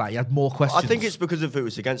didn't have that. He had more questions. I think it's because of who it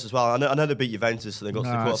was against as well. I know they beat Juventus and they got to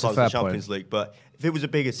the quarterfinals of the Champions League, but if it was a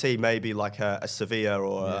bigger team, maybe like a Sevilla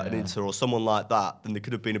or an Inter or someone like that, then there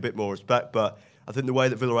could have been a bit more respect. But I think the way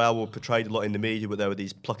that Villarreal were portrayed a lot in the media, where they were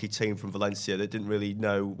these plucky team from Valencia that didn't really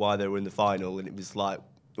know why they were in the final, and it was like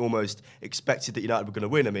almost expected that United were going to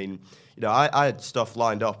win. I mean, I had stuff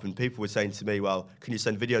lined up and people were saying to me, well, can you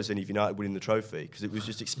send videos in of United winning the trophy? Because it was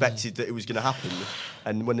just expected that it was going to happen.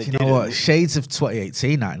 And when they did, what? Shades of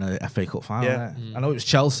 2018 night in a FA Cup final. Yeah. I know it was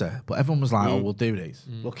Chelsea, but everyone was like, we'll do these.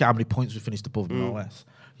 Look at how many points we finished above them and all this.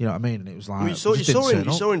 You know what I mean? And it was like... you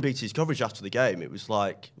saw in BT's coverage after the game, it was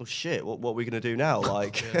like, well, shit, what are we going to do now?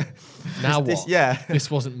 Like, now what? This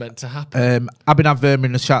wasn't meant to happen. Abhinav Verma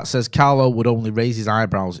in the chat says, Carlo would only raise his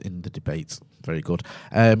eyebrows in the debate. Very good.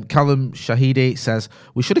 Callum Shahidi says,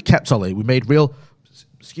 we should have kept Ollie. We made real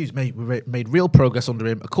progress under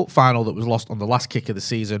him. A cup final that was lost on the last kick of the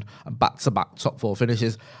season and back-to-back top 4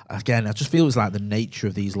 finishes. Again, I just feel it's like the nature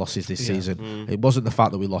of these losses this season. It wasn't the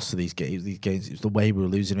fact that we lost to these games. It was the way we were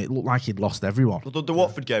losing. It looked like he'd lost everyone. The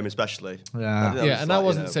Watford game especially. I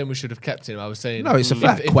wasn't saying we should have kept him. I was saying no, it's a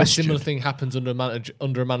fair if question. a similar thing happens under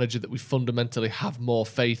a manager that we fundamentally have more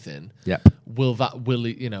faith in, will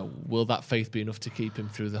that faith be enough to keep him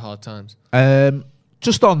through the hard times?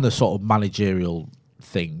 Just on the sort of managerial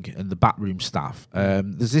thing and the backroom staff,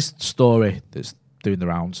 there's this story that's doing the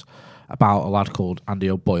rounds about a lad called Andy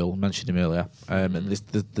O'Boyle. I mentioned him earlier, and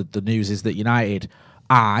the news is that United,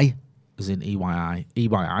 as in EYE,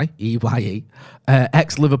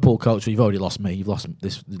 ex-Liverpool coach. You've already lost me. You've lost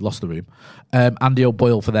the room. Andy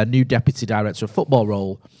O'Boyle for their new deputy director of football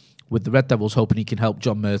role, with the Red Devils hoping he can help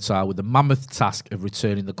John Murtough with the mammoth task of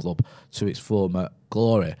returning the club to its former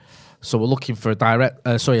glory. So we're looking for a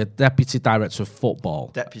deputy director of football.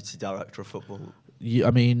 Deputy director of football. I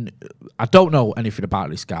mean, I don't know anything about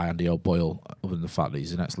this guy, Andy O'Boyle, other than the fact that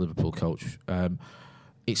he's an ex-Liverpool coach.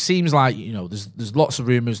 It seems like, there's lots of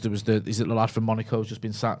rumours. Is it the lad from Monaco who's just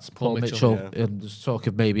been sacked, Paul Mitchell? Yeah. And there's talk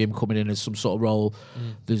of maybe him coming in as some sort of role.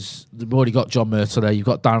 They've already got John Murtough there. You've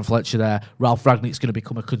got Darren Fletcher there. Ralph Ragnick's going to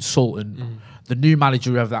become a consultant. The new manager,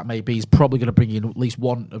 whoever that may be, is probably going to bring in at least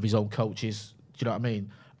one of his own coaches. Do you know what I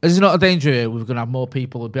mean? Is there not a danger here we're going to have more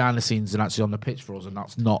people behind the scenes than actually on the pitch for us, and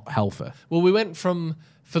that's not healthy? Well, we went from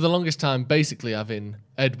for the longest time basically having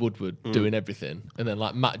Ed Woodward doing everything, and then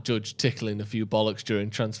like Matt Judge tickling a few bollocks during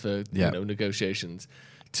transfer negotiations,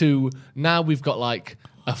 to now we've got like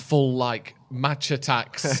a full like match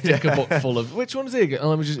attack sticker book full of which one is he?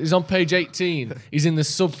 He's on page 18. He's in the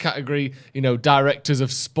subcategory, directors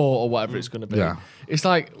of sport or whatever it's going to be. Yeah. It's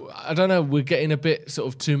like, I don't know, we're getting a bit sort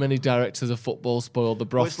of too many directors of football, spoiled the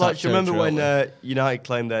broth. It's like, do you remember when United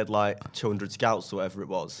claimed they had like 200 scouts or whatever it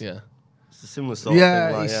was? Yeah. It's a similar sort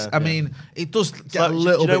of thing. I mean, it does get a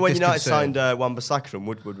little bit. Do you know when United signed Wan-Bissaka and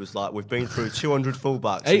Woodward was like, we've been through 200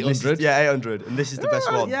 fullbacks. 800? 800. And this is the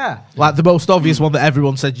best one. Yeah. Like the most obvious one that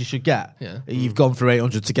everyone said you should get. Yeah. You've gone through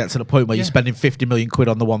 800 to get to the point where you're spending 50 million quid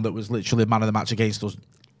on the one that was literally man of the match against us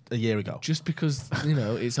a year ago. Just because,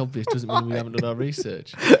 it's obvious doesn't mean we haven't done our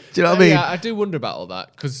research. Do you know what I mean? Yeah, I do wonder about all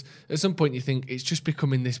that, because at some point you think it's just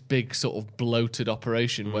becoming this big sort of bloated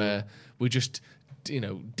operation where we're just,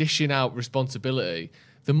 dishing out responsibility.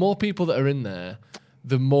 The more people that are in there,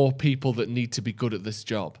 the more people that need to be good at this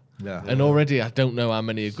job. Yeah. And already I don't know how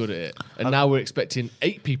many are good at it. And now we're expecting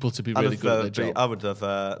 8 people to be really good at their job. I would have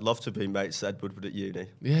loved to be mates Ed Woodward at uni.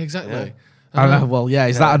 Yeah, exactly. Yeah.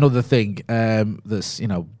 Is that another thing that's,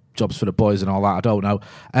 jobs for the boys and all that? I don't know.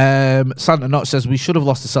 Santa Notch says we should have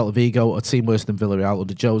lost to Celta Vigo, a team worse than Villarreal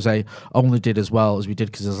under Jose. Only did as well as we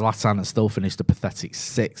did because Zlatan and still finished a pathetic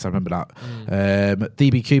 6th. I remember that.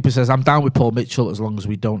 DB Cooper says I'm down with Paul Mitchell as long as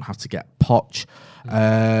we don't have to get Poch.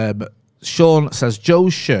 Sean says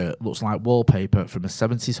Joe's shirt looks like wallpaper from a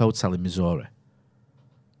 70s hotel in Missouri.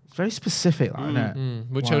 It's very specific, isn't it?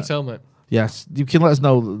 Which hotel, mate? Yes, you can let us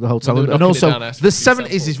know the hotel. And also, the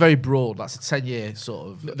 70s is very broad. That's a 10-year sort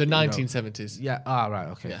of... The 1970s. Yeah. Right.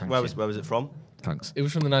 Okay. Yeah. Where was it from? Thanks. It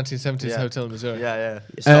was from the 1970s hotel in Missouri. Yeah.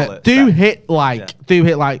 Do hit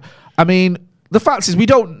like. I mean, the fact is, I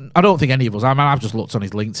don't think any of us... I've just looked on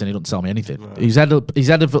his LinkedIn. He doesn't tell me anything. No. He's head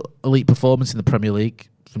of elite performance in the Premier League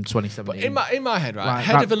from 2017. But in my head,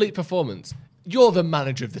 head of elite performance... You're the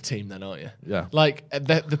manager of the team then, aren't you? Yeah. Like,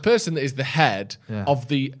 the person that is the head of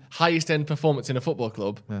the highest end performance in a football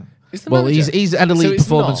club is the manager. Well, he's an elite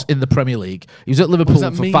performance in the Premier League. He was at Liverpool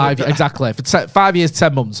for 5 years. Exactly. For 5 years,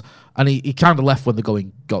 10 months. And he kind of left when the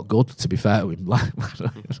going got good, to be fair to him. I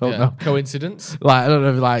don't know. Coincidence? I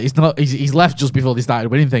don't know. He's left just before they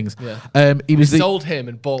started winning things. Yeah. He sold him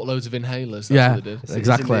and bought loads of inhalers. That's what they did.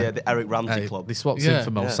 Exactly. He's in the Eric Ramsey club. They swapped him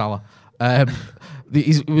for Mo Salah.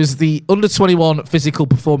 He was the under-21 physical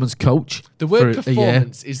performance coach. The word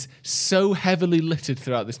performance is so heavily littered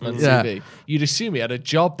throughout this man's CV. You'd assume he had a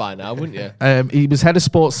job by now, wouldn't you? He was head of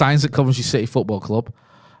sports science at Coventry City Football Club.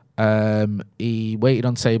 He waited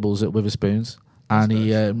on tables at Witherspoons. And he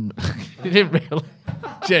didn't really...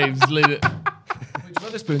 James, leave it. Which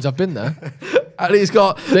Witherspoons? I've been there. And he's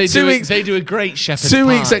got they do a great shepherd's 2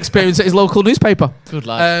 weeks experience at his local newspaper. Good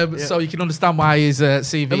lad. So you can understand why his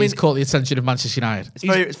CV has caught the attention of Manchester United.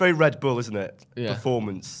 It's very Red Bull, isn't it? Yeah.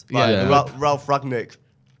 Performance. Ralph Ragnick,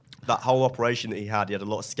 that whole operation that he had a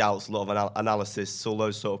lot of scouts, a lot of analysis, all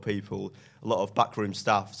those sort of people, a lot of backroom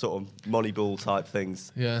staff, sort of Moneyball type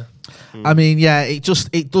things. Yeah. I mean,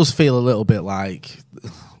 it does feel a little bit like,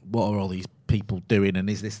 what are all these people doing, and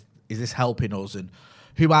is this helping us, and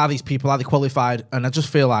who are these people? Are they qualified? And I just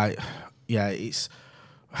feel like, it's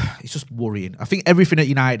just worrying. I think everything at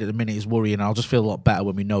United at the minute is worrying, and I'll just feel a lot better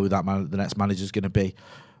when we know that the next manager is going to be.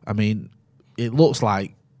 I mean, it looks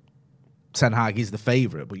like Ten Hag is the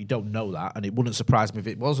favourite, but you don't know that, and it wouldn't surprise me if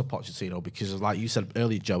it was a Pochettino, because like you said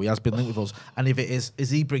earlier, Joe, he has been linked with us, and if it is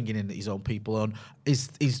he bringing in his own people on? Is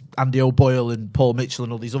Andy O'Boyle and Paul Mitchell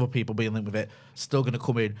and all these other people being linked with it still going to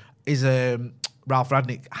come in? Is Ralph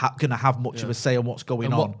Ragnick going to have much of a say on what's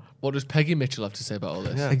going on? What does Peggy Mitchell have to say about all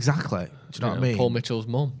this? Yeah. Exactly. Do you know what I mean? Paul Mitchell's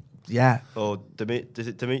mum. Yeah. Or is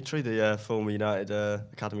it Dimitri, the former United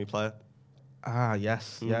academy player?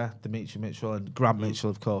 Yes, Dimitri Mitchell and Grant Mitchell,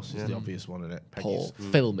 of course, is the obvious one, isn't it?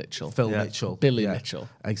 Phil Mitchell. Mitchell. Billy Mitchell.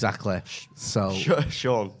 Exactly. So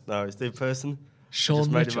Sean. No, is the person?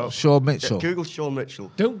 Sean Mitchell. Sean Mitchell. Yeah, Google Sean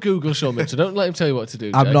Mitchell. Don't Google Sean Mitchell. Don't let him tell you what to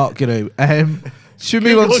do, Jay. I'm not going to. Should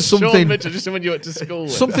we move on to something... Sean Mitchell, just someone you went to school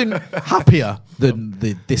with. Something happier than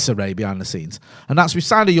the disarray behind the scenes. And that's we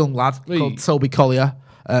signed a young lad called Toby Collier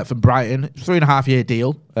from Brighton. 3.5-year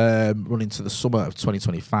deal running to the summer of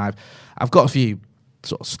 2025. I've got a few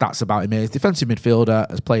sort of stats about him here. He's defensive midfielder,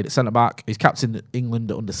 has played at centre-back. He's captained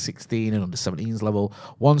England at under 16 and under 17s level.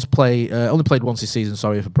 Only played once this season,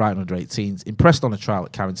 for Brighton under 18s. Impressed on a trial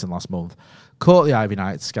at Carrington last month. Caught the eye of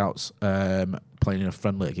United scouts playing in a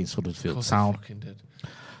friendly against Huddersfield Town.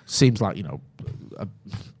 Seems like,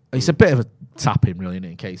 it's a bit of a tap him, really, in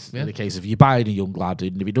the case of you buying a young lad,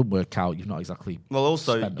 and if it doesn't work out, you've not exactly. Well,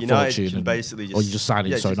 also United can basically just, or you just sign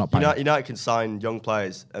him, not buying. United can sign young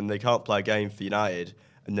players, and they can't play a game for United,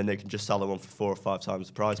 and then they can just sell them on for 4 or 5 times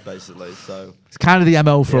the price, basically. So it's kind of the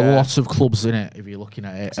MO for a lot of clubs, isn't it? If you're looking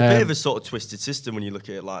at it, it's a bit of a sort of twisted system when you look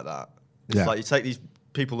at it like that. It's like you take these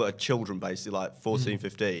people that are children, basically, like 14,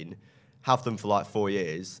 15. Have them for like 4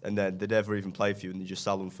 years, and then they never even play for you, and you just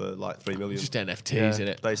sell them for like 3 million. Just NFTs, in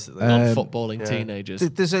it, basically. Non-footballing teenagers.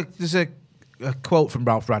 There's a quote from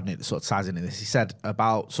Ralph Radnick that sort of ties into this. He said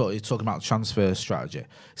about he's talking about transfer strategy. He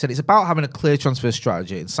said it's about having a clear transfer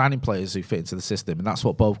strategy and signing players who fit into the system, and that's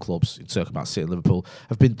what both clubs, talking about City and Liverpool,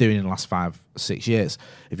 have been doing in the last 5-6 years.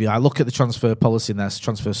 If you look at the transfer policy and their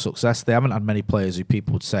transfer success, they haven't had many players who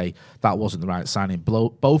people would say that wasn't the right signing.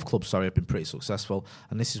 Both clubs, have been pretty successful,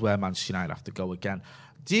 and this is where Manchester United have to go again.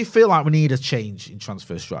 Do you feel like we need a change in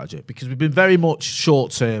transfer strategy? Because we've been very much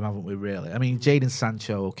short-term, haven't we, really? I mean, Jadon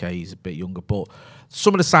Sancho, okay, he's a bit younger, but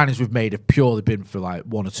some of the signings we've made have purely been for like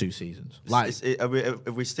 1 or 2 seasons. Are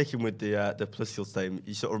we sticking with the political statement?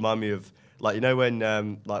 You sort of remind me of, like, you know, when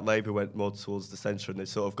like Labour went more towards the centre and they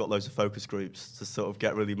sort of got loads of focus groups to sort of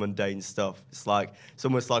get really mundane stuff. It's like, it's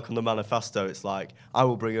almost like on the manifesto, it's like, I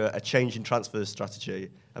will bring a change in transfer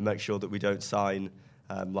strategy and make sure that we don't sign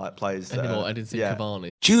like players. Anymore Edinson Cavani.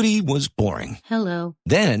 Judy was boring. Hello.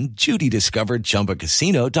 Then Judy discovered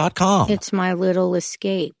ChumbaCasino.com. It's my little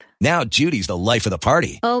escape. Now Judy's the life of the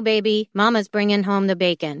party. Oh, baby, mama's bringing home the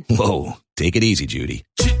bacon. Whoa, take it easy, Judy.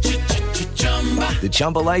 The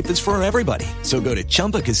Chumba life is for everybody. So go to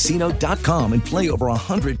ChumbaCasino.com and play over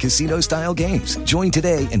 100 casino-style games. Join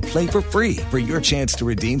today and play for free for your chance to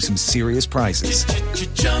redeem some serious prizes.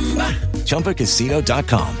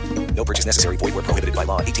 ChumbaCasino.com. No purchase necessary. Void where prohibited by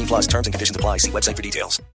law. 18 plus terms and conditions apply. See website for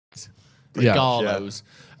details. Gallows.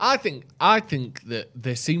 I think that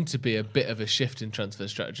there seemed to be a bit of a shift in transfer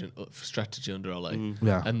strategy under Ole.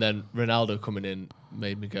 And then Ronaldo coming in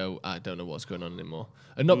made me go, I don't know what's going on anymore.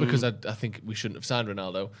 And not because I think we shouldn't have signed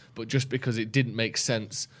Ronaldo, but just because it didn't make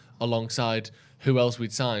sense alongside who else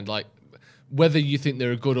we'd signed. Like, whether you think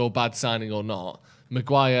they're a good or bad signing or not,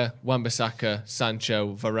 Maguire, Wan-Bissaka,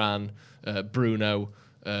 Sancho, Varane, Bruno,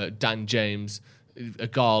 Dan James,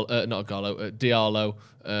 Diallo,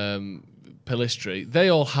 Pellistri, they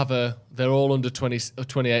all they're all under 28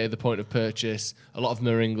 at the point of purchase. A lot of them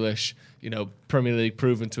are English, Premier League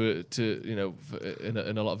proven to in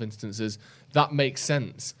a lot of instances. That makes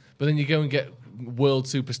sense. But then you go and get world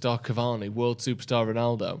superstar Cavani, world superstar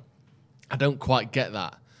Ronaldo. I don't quite get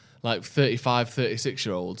that. Like 35,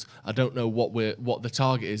 36-year-olds, I don't know what the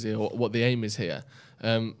target is here or what the aim is here.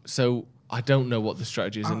 So I don't know what the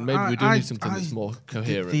strategy is, and maybe we do need something that's more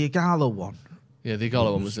coherent. The Igalo one. Yeah, the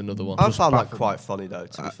Igalo one was another one. I found that quite funny, though,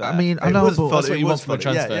 to be fair. I mean, I know, but that's what you want from a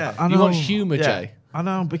transfer. Yeah. You want humour, Jay. I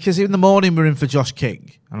know, because in the morning we're in for Josh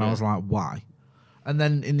King, and I was like, why? And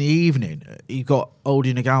then in the evening, you got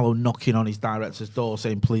Odi Igalo knocking on his director's door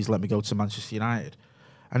saying, please let me go to Manchester United.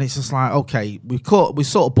 And it's just like, okay, we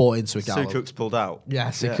sort of bought into Igalo. Sue Cook's pulled out.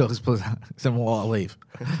 Yeah, Sue Cook's pulled out. Then what a leave.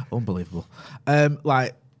 Unbelievable.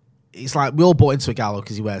 It's like we all bought into Igalo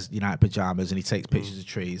because he wears United pyjamas and he takes pictures of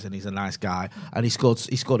trees and he's a nice guy and he scored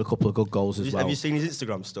a couple of good goals as well. Have you seen his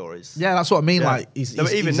Instagram stories? Yeah, that's what I mean. Yeah. Like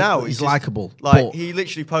he's likable. Like he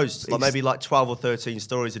literally posts maybe 12 or 13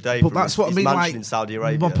 stories a day. But that's what I mean. Mansion in Saudi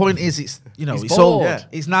Arabia. My point is, it's he's all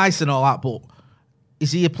it's nice and all that, but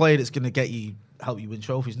is he a player that's going to help you win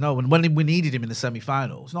trophies? No. And when we needed him in the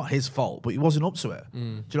semi-final, it's not his fault, but he wasn't up to it. Do you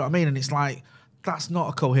know what I mean? And it's like, that's not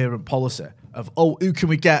a coherent policy of, who can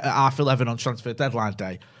we get at 11:30 on transfer deadline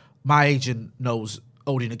day? My agent knows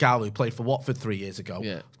Odi Igalo, who played for Watford 3 years ago.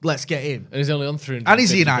 Yeah. Let's get him. And he's only on 300. And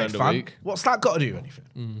he's a United fan. What's that got to do anything?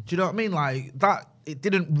 Do you know what I mean? Like, that, it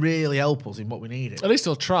didn't really help us in what we needed. At least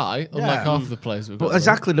he'll try, unlike half of the players we've got. But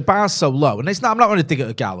exactly, the bar's so low. And I'm not going to dig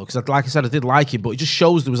at Igalo, because like I said, I did like him, but it just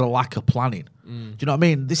shows there was a lack of planning. Do you know what I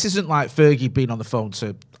mean? This isn't like Fergie being on the phone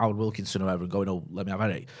to Howard Wilkinson or whoever and going, let me have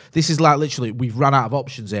Eric. This is like literally, we've run out of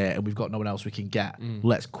options here and we've got no one else we can get.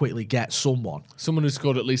 Let's quickly get someone. Someone who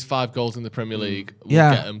scored at least 5 goals in the Premier League. We'll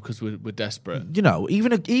get them because we're desperate.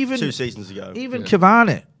 Even 2 seasons ago. Even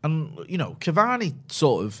Cavani. And, Cavani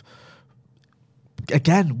sort of,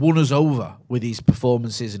 again, won us over with his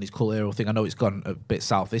performances and his cool hero thing. I know it's gone a bit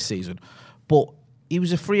south this season, but he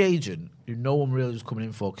was a free agent who no one really was coming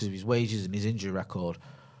in for because of his wages and his injury record.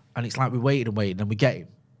 And it's like we waited and we get him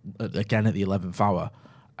again at the 11th hour.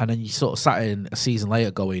 And then you sort of sat in a season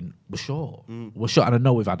later going, we're short. We're short. And I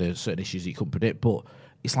know we've had certain issues that you couldn't predict, but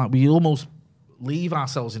it's like we almost leave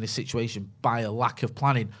ourselves in this situation by a lack of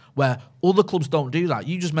planning where other clubs don't do that.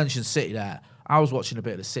 You just mentioned City there. I was watching a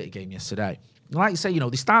bit of the City game yesterday. Like you say,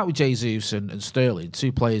 they start with Jesus and Sterling,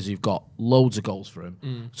 two players who've got loads of goals for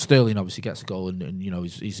him. Sterling obviously gets a goal, and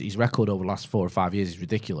his record over the last 4 or 5 years is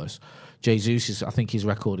ridiculous. Jesus, I think his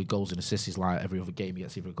record in goals and assists is like every other game he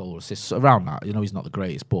gets either a goal or assist. So around that, he's not the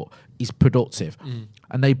greatest, but he's productive.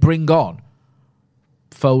 And they bring on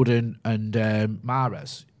Foden and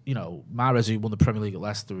Mahrez. Mahrez, who won the Premier League at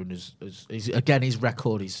Leicester, and his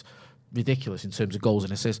record is ridiculous in terms of goals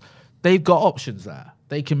and assists. They've got options there.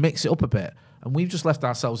 They can mix it up a bit. And we've just left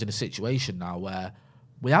ourselves in a situation now where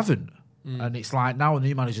we haven't. And it's like now a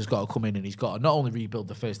new manager's got to come in and he's got to not only rebuild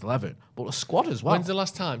the first 11, but the squad as well. When's the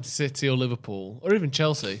last time City or Liverpool, or even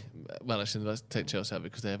Chelsea, well, actually, let's take Chelsea out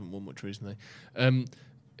because they haven't won much recently, in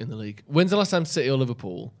the league. When's the last time City or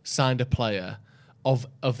Liverpool signed a player of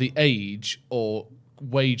the age or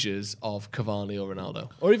wages of Cavani or Ronaldo,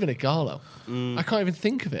 or even Ighalo? I can't even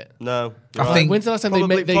think of it. No, I think when's the last time they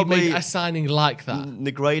made a signing like that?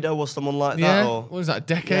 Negredo or someone like that. Yeah, or what was that? A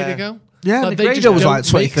decade ago? Yeah, Negredo was like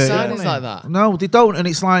 2030. Signings like that. No, they don't, and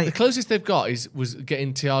it's like the closest they've got was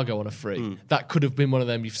getting Thiago on a free. That could have been one of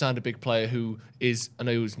them. You've signed a big player who is, I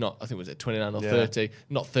know he was not, I think was it 29 or 30,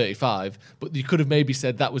 not 35, but you could have maybe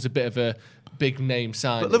said that was a bit of a big name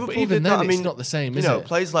signing. But Liverpool even then, that. it's not the same, is it?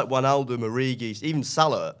 Players like Wijnaldum, Origi, even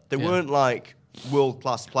Salah, they weren't like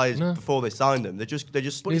world-class players before they signed them. They just. But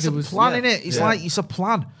it's a plan, innit? It's like it's a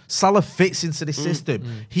plan. Salah fits into this system.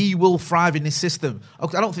 He will thrive in this system.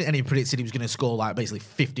 Okay, I don't think anyone predicted he was going to score like basically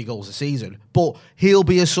 50 goals a season, but he'll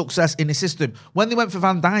be a success in the system. When they went for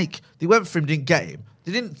Van Dijk, they went for him, didn't get him.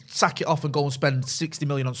 They didn't sack it off and go and spend 60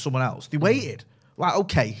 million on someone else. They waited. Like,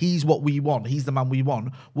 okay, he's what we want. He's the man we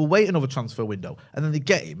want. We'll wait another transfer window. And then they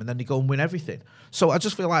get him, and then they go and win everything. So I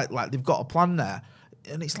just feel like they've got a plan there.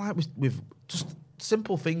 And it's like with just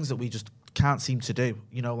simple things that we just can't seem to do.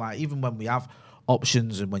 Like even when we have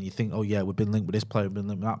options and when you think, oh, yeah, we've been linked with this player, we've been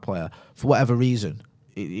linked with that player, for whatever reason,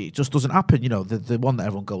 it just doesn't happen. The one that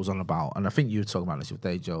everyone goes on about, and I think you were talking about this with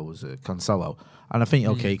Dejo, was Cancelo. And I think,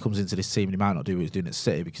 okay, he comes into this team and he might not do what he's doing at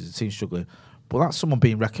City because the team's struggling. But that's someone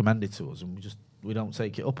being recommended to us, and we don't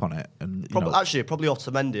take it up on it. And probably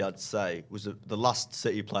Otamendi, I'd say, was the last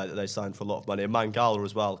City player that they signed for a lot of money, and Mangala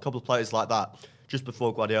as well. A couple of players like that just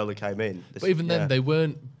before Guardiola came in. But even then, they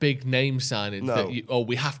weren't big name signings. No.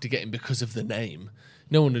 We have to get him because of the name.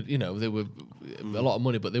 No one, they were a lot of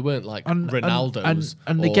money, but they weren't like Ronaldo's.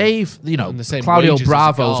 And they gave, the same Claudio wages as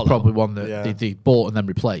Bravo's Ighalo. probably one that they bought and then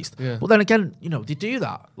replaced. Yeah. But then again, they do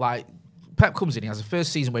that. Like, Pep comes in, he has a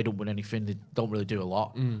first season where he don't win anything, they don't really do a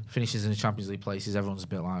lot. Finishes in the Champions League places, everyone's a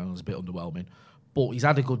bit underwhelming. But he's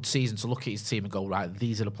had a good season to look at his team and go, right,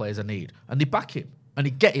 these are the players I need. And they back him. And they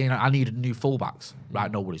get in, I need a new fullbacks. Right,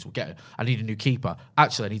 no worries, we'll get it. I need a new keeper.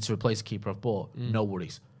 Actually, I need to replace the keeper I've bought. No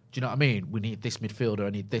worries. Do you know what I mean? We need this midfielder, I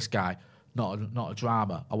need this guy. Not a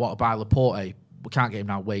drama. I want to buy Laporte. We can't get him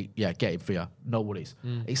now. Wait, yeah, get him for you. No worries.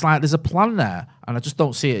 It's like there's a plan there, and I just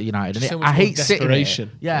don't see it at United. And I hate sitting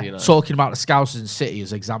here, talking about the Scousers and City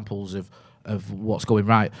as examples of what's going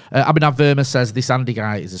right. Abhinav Verma says this Andy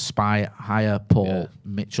guy is a spy. Hire Paul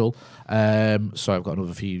Mitchell. Sorry, I've got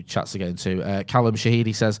another few chats to get into. Callum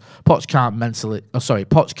Shahidi says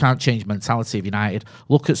Poch can't change mentality of United.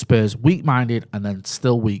 Look at Spurs, weak-minded and then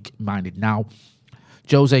still weak-minded now.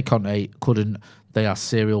 Jose Conte couldn't. They are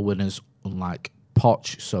serial winners, unlike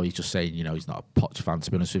Poch. So he's just saying, he's not a Poch fan,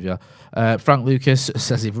 to be honest with you. Frank Lucas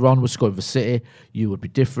says if Ron was scoring for City, you would be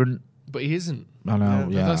different. But he isn't. I know,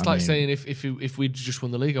 That's saying if we'd just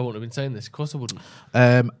won the league, I wouldn't have been saying this. Of course I wouldn't.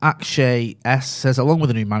 Akshay S says, along with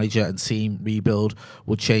a new manager and team rebuild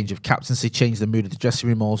would change if captaincy changed the mood of the dressing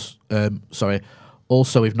room.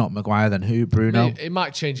 Also, if not Maguire, then who? Bruno? It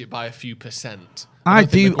might change it by a few percent. I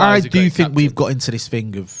do think we've got into this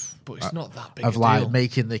thing of... But it's not that big of a like deal.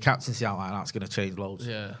 Making the captaincy out like that's going to change loads.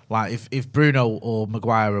 Yeah. Like if Bruno or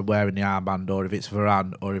Maguire are wearing the armband, or if it's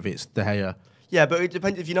Varane, or if it's De Gea... Yeah, but it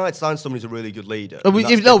depends. If United sign someone who's a really good leader. If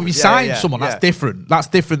we sign someone, that's different. That's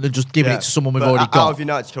different than just giving it to someone we've already got. Out of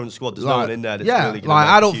United's current squad, there's no one in there that's really going to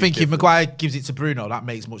I don't think if Maguire gives it to Bruno, that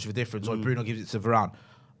makes much of a difference, or if Bruno gives it to Varane,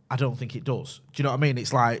 I don't think it does. Do you know what I mean?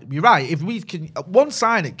 It's like, you're right, if we can... One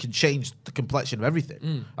signing can change the complexion of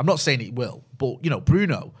everything. I'm not saying it will, but,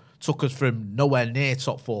 Bruno took us from nowhere near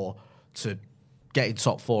top four to getting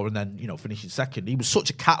top four and then, finishing second. He was such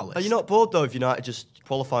a catalyst. Are you not bored, though, of United just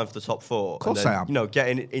qualifying for the top four? Of course and then, I am.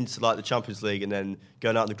 Getting into, like, the Champions League and then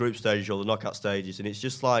going out in the group stages or the knockout stages. And it's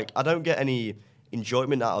just like, I don't get any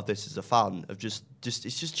enjoyment out of this as a fan of just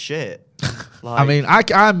it's just shit. I mean,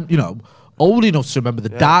 I'm, old enough to remember the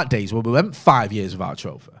dark days when we went 5 years without a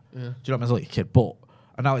trophy. Yeah. Do you know what I mean? As a little kid,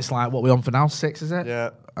 and now it's like, what are we on for now? 6, is it? Yeah.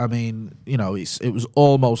 I mean, it was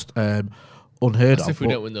almost unheard That's of. if we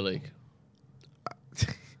don't win the league.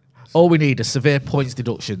 All we need are severe points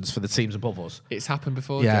deductions for the teams above us. It's happened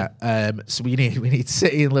before. Yeah. So we need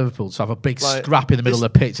City and Liverpool to have a big scrap in the middle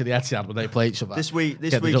of the pitch at the Etihad when they play each other. This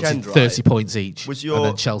weekend, 30 points each. And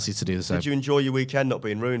then Chelsea to do the same. Did you enjoy your weekend not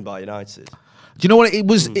being ruined by United? Do you know what it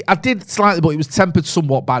was? I did slightly, but it was tempered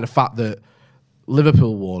somewhat by the fact that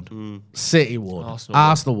Liverpool won, City won,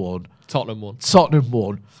 Arsenal won, Tottenham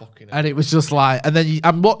won. And it was just like, and then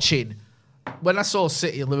I'm watching. When I saw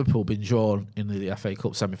City and Liverpool being drawn in the FA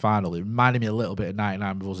Cup semi-final, it reminded me a little bit of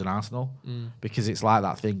 99 with us and Arsenal, because it's like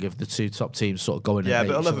that thing of the two top teams sort of going. Yeah, but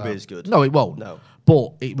it'll never be as good. No, it won't. No,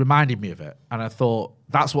 but it reminded me of it, and I thought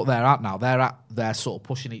that's what they're at now. They're sort of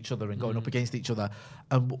pushing each other and going up against each other.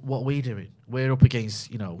 And what are we doing? We're up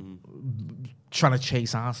against trying to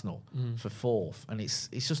chase Arsenal for fourth, and it's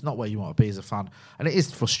just not where you want to be as a fan, and it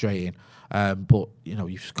is frustrating. But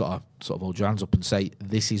you've just got to sort of hold your hands up and say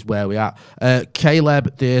this is where we are.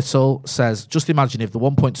 Caleb Dirtle says, just imagine if the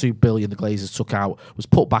 1.2 billion the Glazers took out was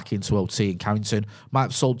put back into OT in Carrington, might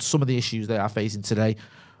have solved some of the issues they are facing today.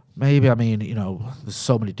 Maybe, there's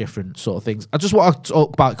so many different sort of things. I just want to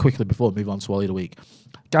talk about it quickly before we move on to Wally of the Week.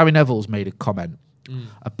 Gary Neville's made a comment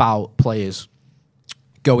about players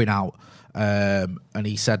going out. And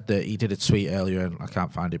he said that he did a tweet earlier, and I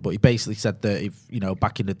can't find it, but he basically said that if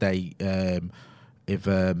back in the day,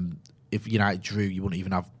 if United drew, you wouldn't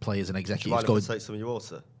even have players and executives going. Take some of your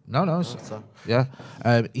water. No. Yeah.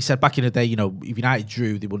 He said back in the day, if United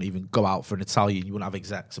drew, they wouldn't even go out for an Italian. You wouldn't have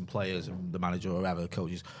execs and players and the manager or whatever,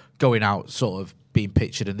 coaches going out, sort of being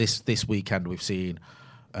pictured. And this weekend, we've seen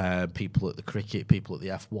people at the cricket, people at the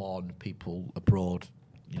F1, people abroad,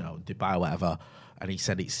 Dubai, whatever. And he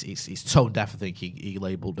said it's tone deaf, I think he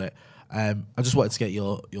labelled it. I just wanted to get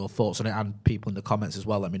your thoughts on it, and people in the comments as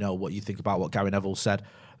well. Let me know what you think about what Gary Neville said.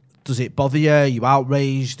 Does it bother you? Are you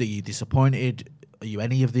outraged? Are you disappointed? Are you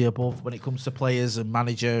any of the above when it comes to players and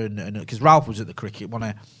manager? And because Ralph was at the cricket,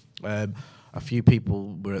 wasn't he? A few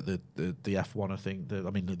people were at the F1, I think.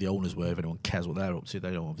 The owners were. If anyone cares what they're up to,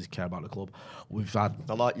 they don't obviously care about the club. We've had.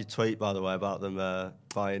 I like your tweet, by the way, about them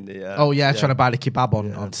buying the. Trying to buy the kebab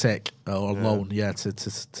on sick or on loan,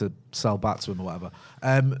 to sell back to him or whatever.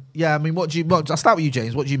 I'll start with you,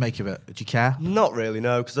 James. What do you make of it? Do you care? Not really,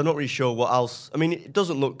 no, because I'm not really sure what else. It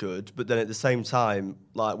doesn't look good, but then at the same time,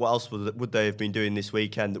 like, what else would they have been doing this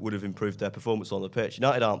weekend that would have improved their performance on the pitch?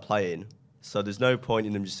 United aren't playing. So there's no point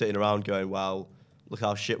in them just sitting around going, well, look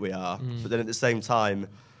how shit we are. But then at the same time,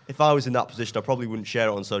 if I was in that position, I probably wouldn't share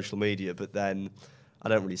it on social media. But then I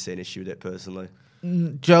don't really see an issue with it personally.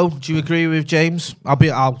 Joe, do you agree with James?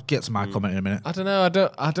 I'll get to my comment in a minute. I don't know.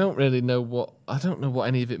 I don't really know what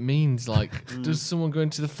any of it means. Like, does someone going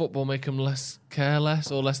to the football make them less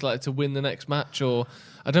careless or less likely to win the next match? Or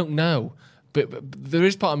I don't know. But there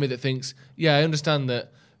is part of me that thinks, yeah, I understand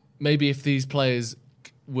that maybe if these players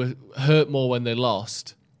were hurt more when they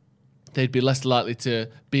lost, they'd be less likely to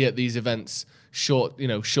be at these events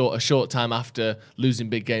a short time after losing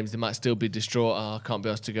big games. They might still be distraught. I can't be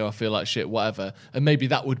asked to go. I feel like shit, whatever. And maybe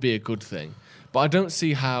that would be a good thing. But I don't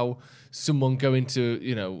see how someone going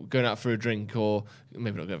out for a drink, or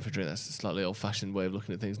maybe not going for a drink, that's a slightly old-fashioned way of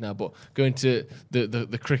looking at things now, but going to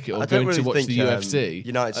the cricket or going to watch the UFC.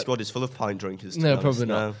 United squad is full of pint drinkers. No, probably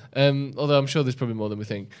not. Although I'm sure there's probably more than we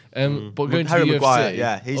think. But going to Harry the Maguire,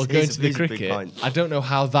 UFC or going to the cricket, I don't know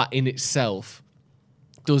how that in itself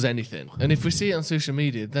does anything. And if we see it on social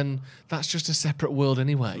media, then that's just a separate world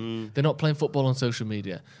anyway. They're not playing football on social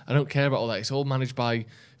media. I don't care about all that. It's all managed by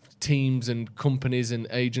teams and companies and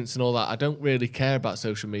agents and all that. I don't really care about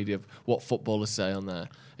social media, what footballers say on there.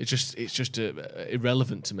 It's just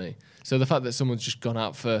irrelevant to me. So the fact that someone's just gone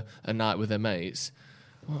out for a night with their mates,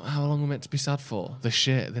 well, how long are we meant to be sad for? The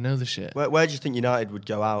shit. They know the shit. Where do you think United would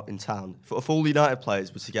go out in town? If all the United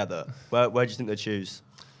players were together, where do you think they'd choose?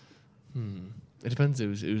 It depends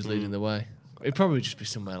who's leading the way. It'd probably just be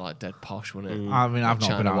somewhere like dead posh, wouldn't it? I've not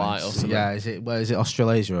been out. White or something. Yeah, is it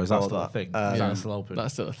Australasia, or is that still a thing? Is that still open?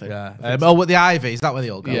 That's still a thing. Yeah. With the Ivy, is that where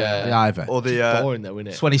they all go? Yeah. The Ivy. Or the boring though,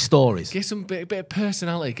 isn't it? 20 stories. Get some bit of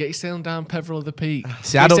personality. Get yourself down Peveril of the Peak.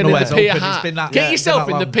 See, I don't know where it's open. It's been that. Get yourself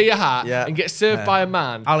in the Pier hat and get served by a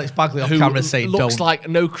man. Alex Bagley on camera saying, looks like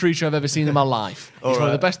no creature I've ever seen in my life. He's one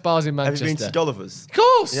of the best bars in Manchester. Have you been to Gulliver's? Of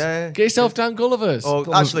course. Yeah. Get yourself down Gulliver's.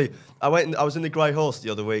 Actually, I was in the Grey Horse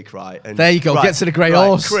the other week, right? And there you go. Get to the Grey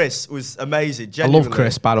Horse. Chris was amazing. I love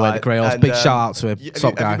Chris, by the way, the Grey Horse. Big shout out to him.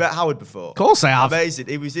 Top guy. Have you met Howard before? Of course I have. Amazing.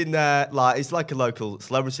 He was in there, he's like a local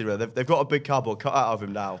celebrity. Really. They've got a big cardboard cut out of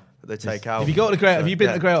him now that they take out. Have you been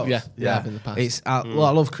to the Grey Horse? Yeah, I've been in the past. I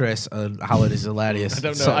love Chris, and Howard is hilarious.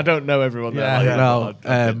 I don't know everyone there.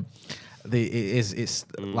 Yeah, It's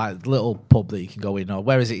like a little pub that you can go in. Or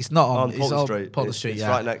where is it? It's not on Portland Street. Portland Street. It's yeah,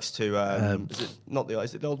 right next to.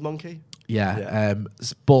 Is it the Old Monkey? Yeah.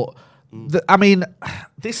 But I mean,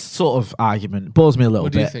 this sort of argument bores me a little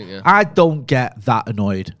bit. What do you think? Yeah? I don't get that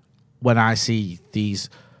annoyed when I see these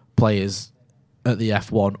players at the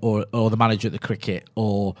F1 or the manager at the cricket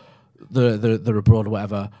or they're abroad or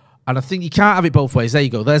whatever. And I think you can't have it both ways. There you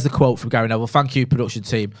go. There's the quote from Gary Neville. Thank you, production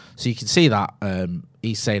team. So you can see that.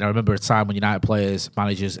 He's saying, I remember a time when United players,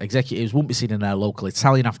 managers, executives wouldn't be seen in their local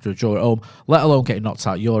Italian after a draw at home, let alone getting knocked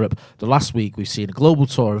out of Europe. The last week, we've seen a global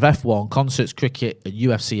tour of F1, concerts, cricket, and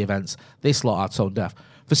UFC events. This lot are tone deaf.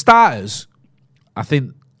 For starters, I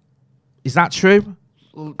think, is that true?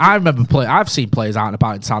 I remember I've seen players out and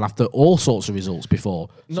about in town after all sorts of results before,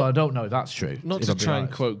 so I don't know if that's true. Not to try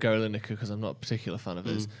and quote Gary Lineker because I'm not a particular fan of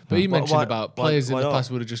his, but he mentioned about players in the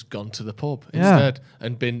past would have just gone to the pub instead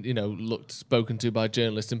and been, spoken to by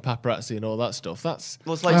journalists and paparazzi and all that stuff. It's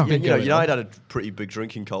like United had a pretty big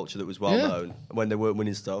drinking culture that was well known when they weren't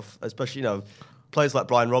winning stuff. Especially players like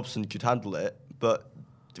Brian Robson could handle it, but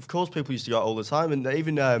of course people used to go out all the time, and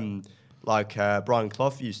even. Brian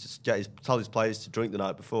Clough used to tell his players to drink the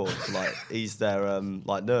night before to ease their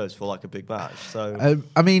nerves for a big match. So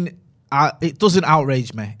I mean, it doesn't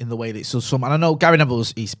outrage me in the way that it does some. And I know Gary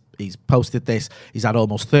Neville's he's posted this. He's had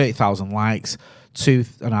almost 30,000 likes,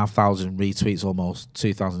 2,500 retweets, almost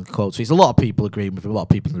 2,000 quotes. So a lot of people agreeing with it. A lot of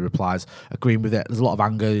people in the replies agreeing with it. There's a lot of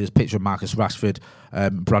anger. There's a picture of Marcus Rashford,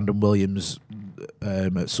 Brandon Williams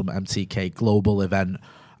at some MTK global event.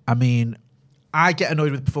 I mean, I get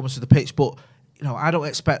annoyed with the performance of the pitch, but I don't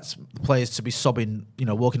expect the players to be sobbing,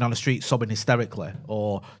 walking down the street sobbing hysterically,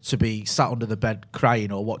 or to be sat under the bed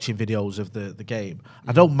crying or watching videos of the game.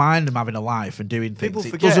 I don't mind them having a life and doing things. People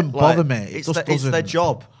forget, it doesn't bother me. It's their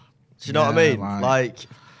job. Do you know what I mean?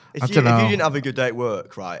 If you didn't have a good day at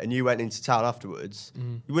work, right, and you went into town afterwards,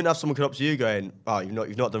 you wouldn't have someone come up to you going, "Oh,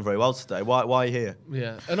 you've not done very well today. Why are you here?"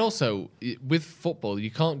 Yeah, and also with football, you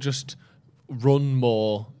can't just run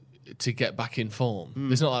more to get back in form.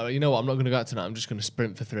 It's not like, I'm not going to go out tonight, I'm just going to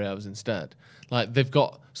sprint for 3 hours instead. They've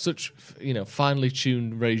got such, finely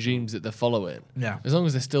tuned regimes that they're following. Yeah. As long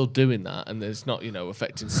as they're still doing that and it's not,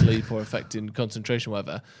 affecting sleep or affecting concentration,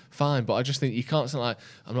 whatever, fine. But I just think you can't say I'm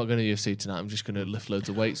not going to UFC tonight, I'm just going to lift loads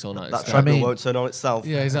of weights all night. That treadmill won't turn on itself.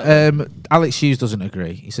 Yeah, exactly. Alex Hughes doesn't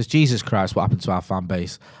agree. He says, Jesus Christ, what happened to our fan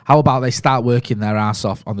base? How about they start working their ass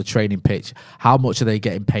off on the training pitch? How much are they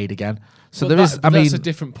getting paid again? So that's a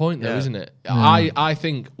different point, though, isn't it? I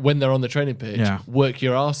think when they're on the training pitch, work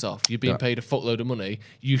your arse off. You're being paid a fuckload of money.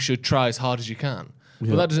 You should try as hard as you can.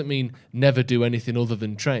 But that doesn't mean never do anything other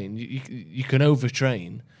than train. You can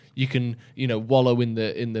overtrain. You can wallow in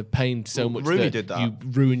the pain so much that you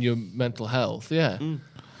ruin your mental health. Yeah.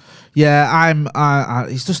 Yeah,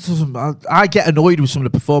 it just doesn't. I get annoyed with some of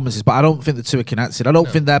the performances, but I don't think the two are connected. I don't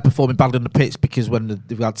think they're performing badly on the pitch because when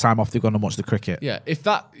they've had time off, they've gone and watched the cricket. Yeah, if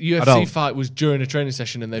that UFC fight was during a training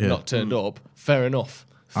session and they've not turned up, fair enough.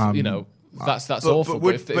 That's awful.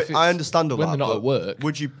 But I understand all that. When they're not at work,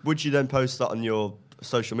 would you then post that on your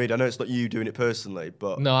social media? I know it's not you doing it personally,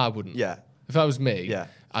 but no, I wouldn't. Yeah, if that was me,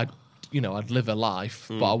 I'd live a life,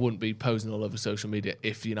 but I wouldn't be posing all over social media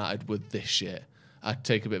if United were this shit. I'd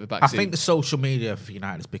take a bit of a backseat. I think the social media for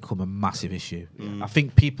United has become a massive issue. I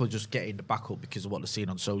think people are just getting the backup because of what they're seeing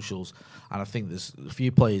on socials. And I think there's a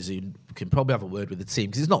few players who can probably have a word with the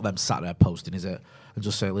team because it's not them sat there posting, is it? And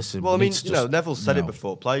just say, listen. Well, Neville said it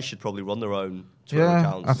before. Players should probably run their own Twitter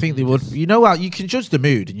accounts. I think they would. You know what? You can judge the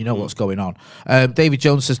mood and you know what's going on. David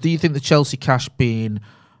Jones says, do you think the Chelsea cash being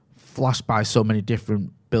flashed by so many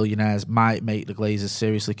different billionaires might make the Glazers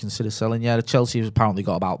seriously consider selling? Yeah, the Chelsea has apparently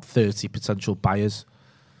got about 30 potential buyers.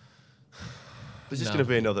 There's just going to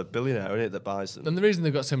be another billionaire, isn't it, that buys them? And the reason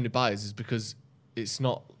they've got so many buyers is because it's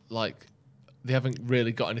not like they haven't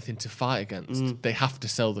really got anything to fight against. They have to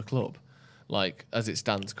sell the club. As it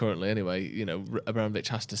stands currently anyway, Abramovich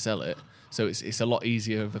has to sell it. So it's a lot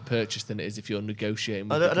easier of a purchase than it is if you're negotiating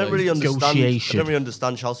with I don't really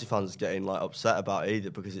understand Chelsea fans getting upset about it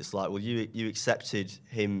either, because it's like, well, you accepted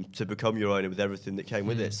him to become your owner with everything that came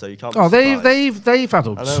with it, so you can't. Oh, they've had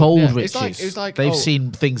untold riches. It's like they've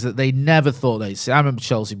seen things that they never thought they'd see. I remember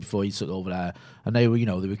Chelsea before he took over there, and they were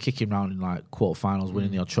they were kicking around in quarterfinals,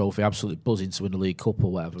 winning the odd trophy, absolutely buzzing to win the League Cup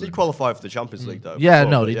or whatever. Did he qualify for the Champions League though? Yeah,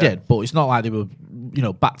 they did, but it's not like they were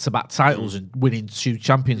back-to-back titles and winning 2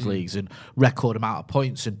 Champions Leagues and record amount of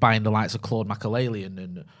points and buying the likes of Claude Makélélé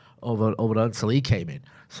and over until he came in.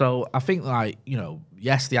 So I think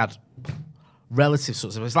yes, they had relative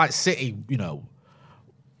sorts of. It's like City,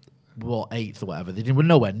 8th or whatever. They were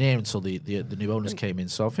nowhere near until the new owners came in.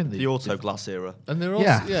 So I think the Auto Glass era. And they're also,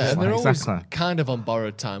 and they're always kind of on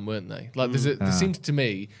borrowed time, weren't they? Like there seems to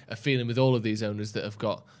me a feeling with all of these owners that have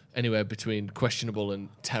got anywhere between questionable and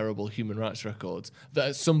terrible human rights records, that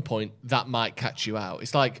at some point that might catch you out.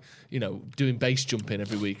 It's like, doing base jumping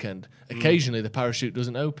every weekend. Occasionally the parachute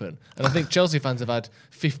doesn't open. And I think Chelsea fans have had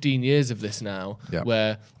 15 years of this now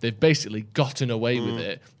where they've basically gotten away with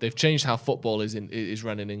it. They've changed how football is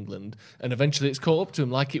run in England, and eventually it's caught up to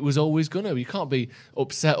them like it was always going to. You can't be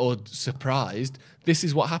upset or surprised. This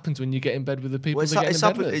is what happens when you get in bed with the people that get in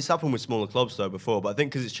bed with. It's happened with smaller clubs though before, but I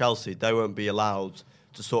think because it's Chelsea, they won't be allowed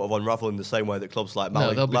to sort of unravel in the same way that clubs like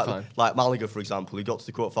Malaga, like Malaga, for example, who got to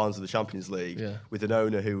the quarterfinals of the Champions League with an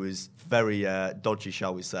owner who was very dodgy,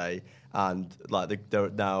 shall we say, and like they're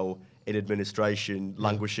now in administration,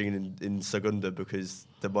 languishing in Segunda because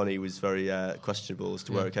the money was very questionable as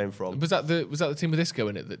to where it came from. Was that the team with Isco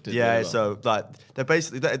in it that did? Yeah, so like they're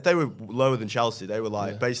basically they were lower than Chelsea. They were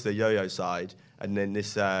like basically a yo-yo side, and then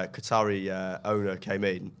this Qatari owner came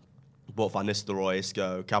in. Bought Van Nistelrooy,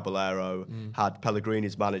 Isco, Caballero, had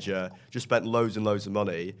Pellegrini's manager, just spent loads and loads of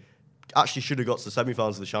money. Actually should have got to the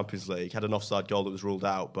semi-finals of the Champions League, had an offside goal that was ruled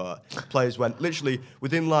out, but players went literally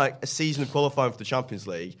within like a season of qualifying for the Champions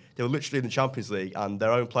League, they were literally in the Champions League and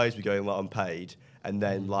their own players were going like unpaid. And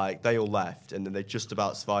then, like, they all left, and then they just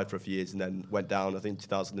about survived for a few years, and then went down. I think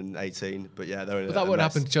 2018. But yeah, they're in. But that won't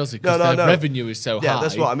happen to Chelsea because their revenue is so high. Yeah,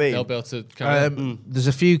 that's what I mean. They'll be able to carry on. There's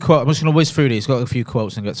a few quotes. I'm just going to whiz through these. Got a few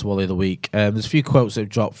quotes and get to Wally of the week. There's a few quotes that have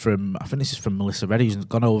dropped from. I think this is from Melissa Reddy, who's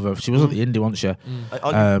gone over. She was at the Indy, wasn't she?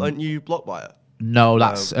 Aren't you blocked by it? No,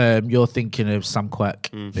 that's you're thinking of Sam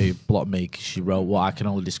Queck, who blocked me because she wrote what I can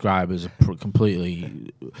only describe as a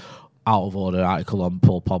completely out of order article on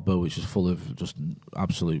Paul Pogba, which was full of just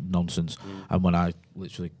absolute nonsense. And when I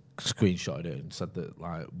literally screenshotted it and said that,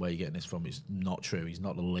 like, where are you getting this from? It's not true. He's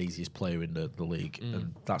not the laziest player in the league,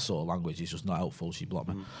 and that sort of language is just not helpful. She blocked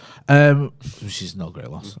me, which is no great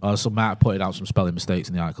loss. So Matt pointed out some spelling mistakes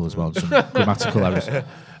in the article as well, and some grammatical errors.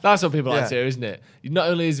 That's what people like to hear, isn't it? Not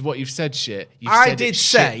only is what you've said shit, I did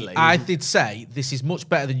say this is much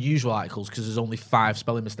better than usual articles because there's only 5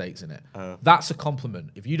 spelling mistakes in it. That's a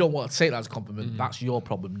compliment. If you don't want to take that as a compliment, that's your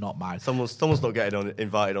problem, not mine. Someone's not getting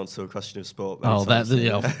invited onto a question of sport.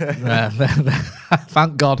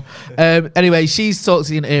 Thank God. Anyway, she's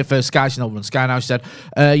talking here for Sky. She's over on Sky now. She said,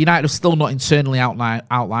 United have still not internally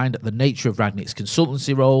outlined the nature of Rangnick's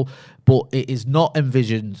consultancy role, but it is not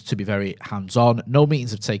envisioned to be very hands-on. No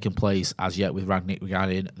meetings have taken place as yet with Rangnick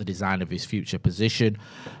regarding the design of his future position.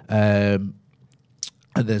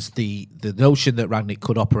 And there's the notion that Rangnick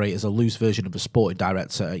could operate as a loose version of a sporting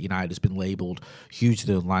director at United has been labelled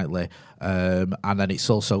hugely unlikely. And then it's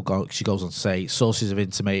also she goes on to say, sources have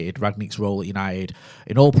intimated Rangnick's role at United,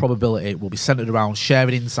 in all probability, will be centred around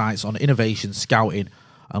sharing insights on innovation, scouting,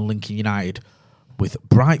 and linking United with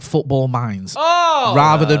bright football minds,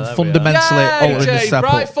 rather than fundamentally altering the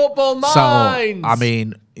setup. Bright football minds. So, I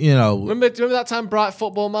mean, remember that time Bright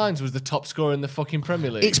Football Minds was the top scorer in the fucking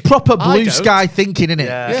Premier League? It's proper blue sky thinking, isn't it?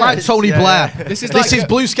 It's like Tony Blair. This is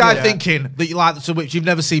blue sky thinking that you like, to which you've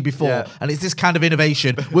never seen before, and it's this kind of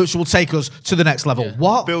innovation which will take us to the next level.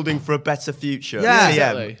 What? Building for a better future. Yeah,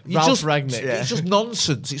 exactly. Ralph Rangnick. It's just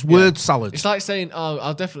nonsense. It's word salad. It's like saying,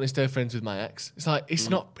 I'll definitely stay friends with my ex. It's like, it's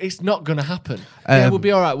not going to happen. We'll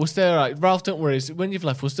be all right. We'll stay all right. Ralph, don't worry. When you've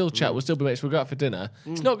left, we'll still chat. We'll still be mates. We'll go out for dinner.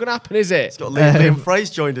 It's not going to happen, is it? It's got Liam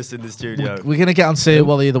Fraser joined us in the studio. We're going to get on to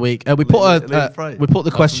Wally of the week. We put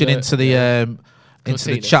the question into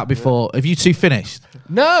the chat before. Have you two finished?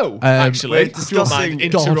 No, actually. We're discussing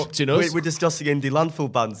interrupting us. We're discussing indie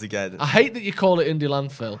landfill bands again. I hate that you call it indie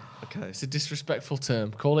landfill. Okay, it's a disrespectful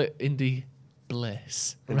term. Call it indie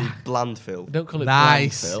bliss. Indie blandfill. Don't call it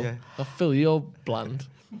blandfill. Yeah. Oh, Phil, you're bland.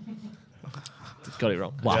 Got it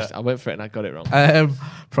wrong. Wow. I went for it and I got it wrong.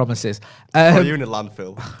 Promises. You're in a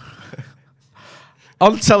landfill.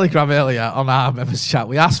 On Telegram earlier, on our members chat,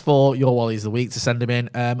 we asked for your Wallies of the week to send him in.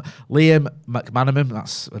 Liam McManaman,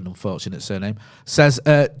 that's an unfortunate surname, says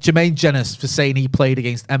Jermaine Jenas for saying he played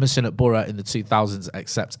against Emerson at Borough in the 2000s,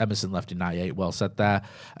 except Emerson left in 98. Well said there.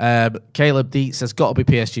 Caleb Deet says, got to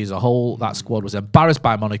be PSG as a whole. That squad was embarrassed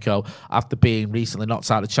by Monaco after being recently knocked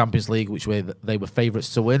out of the Champions League, which they were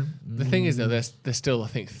favourites to win. The thing is, though, they're still, I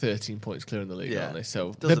think, 13 points clear in the league, aren't they?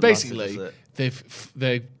 So they're basically,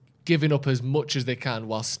 they're giving up as much as they can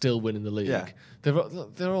while still winning the league. Yeah.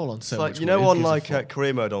 They're all on so much. You know, on like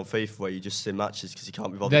career mode on FIFA where you just sim matches because you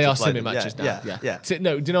can't be bothered. They to are play simming matches now. Yeah.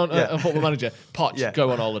 No, do you know on Football Manager, Poch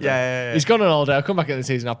go on holiday. He's gone on holiday. I'll come back in the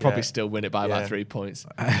season. I'll probably still win it by about 3 points.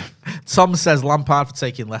 Tom says Lampard for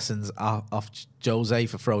taking lessons off Jose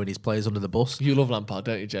for throwing his players under the bus. You love Lampard,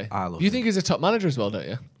 don't you, Jay? I love him. You think he's a top manager as well, don't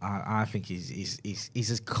you? I think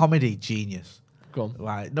he's a comedy genius. Go on.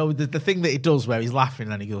 Like, no, the thing that he does where he's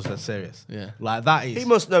laughing and he goes, "That's serious." Yeah. Like that is. He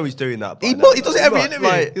must know he's doing that. He does it every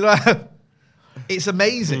interview. He's like, it's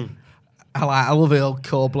amazing. I love the old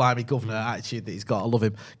core blimey governor attitude that he's got. I love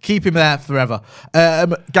him. Keep him there forever.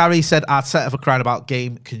 Gary said Arteta for crying about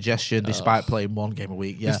game congestion despite playing one game a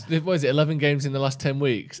week. Yeah. What is it, 11 games in the last 10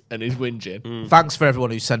 weeks and he's whinging? Thanks for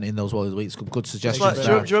everyone who sent in those Wally of the Weeks. Good suggestions. Like,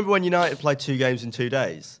 do you remember when United played 2 games in 2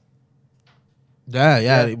 days?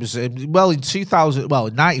 Yeah. It was in 2000. Well,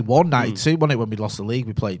 91, 92, wasn't it? When we lost the league,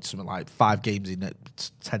 we played something like 5 games in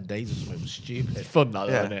 10 days or something. It was stupid. It's fun, that,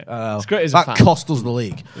 isn't it? It's great as a that fan. cost us the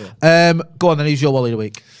league. Go on then. Who's your Wally of the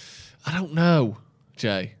Week? I don't know,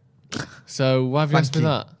 Jay. So why have you asked me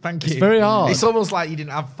that? Thank you. It's very hard. It's almost like you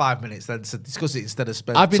didn't have 5 minutes then to discuss it instead of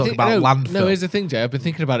talking about landfill. No, here's the thing, Jay. I've been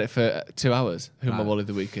thinking about it for 2 hours, who my Wally of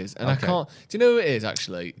the Week is. And I can't... Do you know who it is,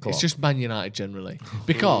 actually? It's just Man United, generally.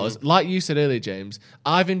 Because, like you said earlier, James,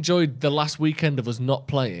 I've enjoyed the last weekend of us not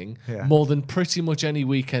playing more than pretty much any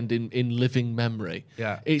weekend in living memory.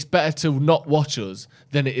 Yeah. It's better to not watch us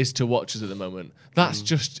than it is to watch us at the moment. That's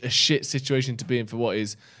just a shit situation to be in for what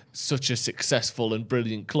is such a successful and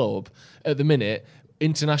brilliant club. At the minute,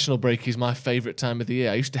 international break is my favourite time of the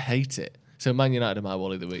year. I used to hate it. So Man United are my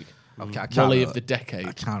Wally of the Week. Okay, Wally of the decade.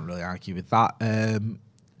 I can't really argue with that.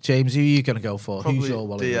 James, who are you going to go for? Probably Who's your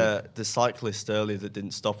Wally? the cyclist earlier that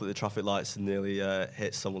didn't stop at the traffic lights and nearly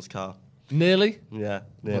hit someone's car. Nearly? Yeah,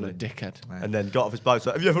 What nearly. a dickhead. And then got off his bike.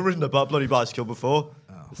 So, have you ever ridden a bloody bicycle before?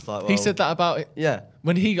 It's like, He said that about it? Yeah.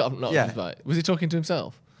 When he got knocked off his bike. Was he talking to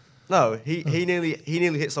himself? No, he nearly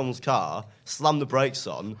hit someone's car, slammed the brakes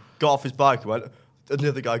on, got off his bike and went. And the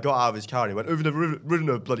other guy got out of his car and he went, "Have you never ridden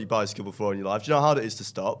a bloody bicycle before in your life? Do you know how hard it is to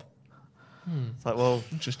stop?" It's like, well,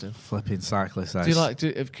 interesting. Flipping cyclist.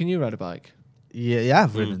 Can you ride a bike? Yeah,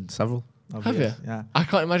 I've ridden several. Have you? Yeah. I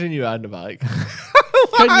can't imagine you riding a bike.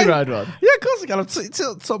 Can you ride one? Yeah, of course I can.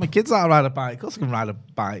 I've taught my kids how to ride a bike. Of course I can ride a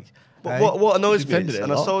bike. But what annoys me defended is, it a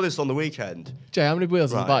and I lot. saw this on the weekend. Jay, how many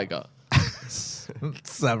wheels has the bike got?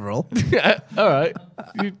 Several. All right.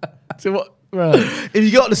 So what? Right. If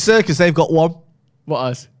you go to the circus, they've got one. What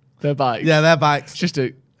has? Their bikes? Yeah, their bikes. It's just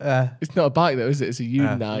a... it's not a bike though, is it? It's a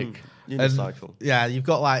Unike. Unicycle. Yeah, you've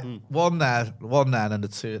got like one there, and then the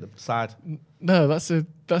 2 at the side. No, that's a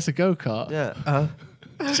go-kart. Yeah.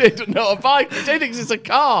 Jay doesn't know what a bike. Jay thinks it's a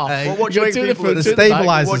car. Well, what do you Got make two people different the two at the back.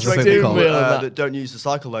 stabilisers, What do you I make think people they call it. that don't use the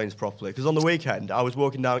cycle lanes properly? Because on the weekend, I was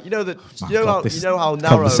walking down. You know that. My You know God, how this how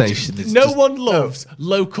narrow. conversation is No just- one loves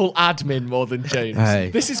local admin more than James.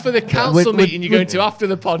 Hey. This is for the council We're- meeting you're going to after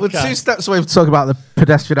the podcast. We're 2 steps away from talking about the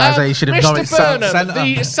pedestrianisation of Mr. Norwich Burnham, Centre.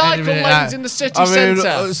 the cycle Anyway, lanes in the city I mean,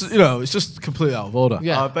 centre. it's just completely out of order.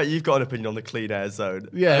 Yeah. I bet you've got an opinion on the clean air zone.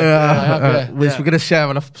 Yeah, I have, yeah. Which we're going to share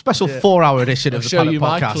on a special 4-hour edition of the show Paddock you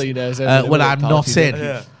my podcast. clean air zone when in a I'm minute, not pal, in.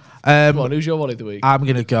 Yeah. Come on, who's your Wally of the Week? I'm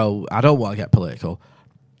going to go. I don't want to get political,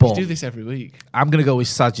 but You do this every week. I'm going to go with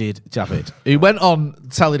Sajid Javid, who went on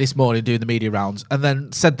telly this morning doing the media rounds and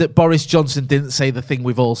then said that Boris Johnson didn't say the thing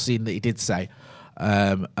we've all seen that he did say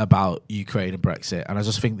about Ukraine and Brexit. And I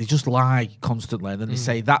just think they just lie constantly. And then they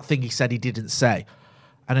say that thing he said he didn't say.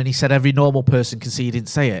 And then he said every normal person can see he didn't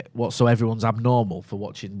say it. So everyone's abnormal for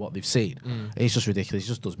watching what they've seen. It's just ridiculous. It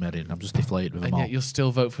just does me in. I'm just deflated with them And all. yet you'll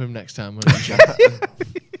still vote for him next time, won't you?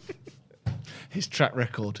 His track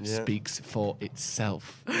record speaks for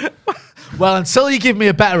itself. Well, until you give me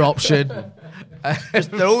a better option.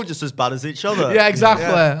 They're all just as bad as each other. Yeah,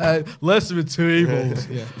 exactly. Lesser of 2 evils.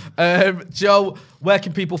 Joe, where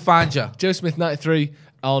can people find you? Joe Smith 93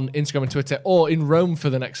 on Instagram and Twitter, or in Rome for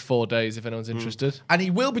the next 4 days if anyone's interested. And he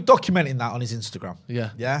will be documenting that on his Instagram.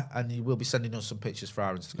 Yeah. Yeah, and he will be sending us some pictures for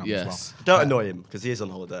our Instagram Yes. as well. Don't annoy him because he is on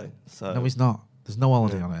holiday. So No, he's not. There's no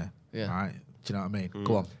holiday on here. Yeah. All right. Do you know what I mean?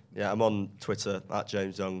 Go on. yeah, I'm on Twitter at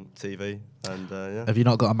James Young TV, and yeah. Have you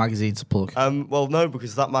not got a magazine to plug? Well, no,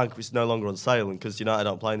 because that mag is no longer on sale, and because United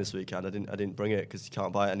aren't playing this weekend, I didn't bring it because you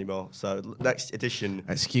can't buy it anymore. So next edition.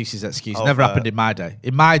 Excuses. Oh, Never happened in my day.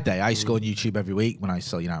 In my day, I used to go on YouTube every week when I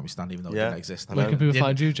saw United We Stand, even though it Yeah. didn't exist. Where can people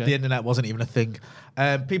find you, Jay? The internet wasn't even a thing.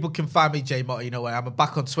 People can find me, Jay Motti, you know where I'm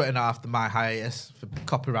back on Twitter now after my hiatus for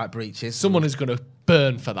copyright breaches. Someone is going to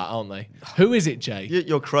burn for that, aren't they? Who is it, Jay?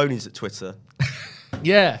 Your cronies at Twitter.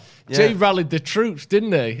 Yeah. Jay rallied the troops,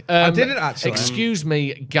 didn't he? I didn't actually. Excuse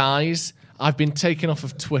me, guys. I've been taken off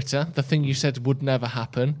of Twitter. The thing you said would never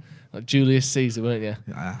happen. Like Julius Caesar, weren't you?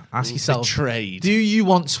 Ask yourself, betrayed. Do you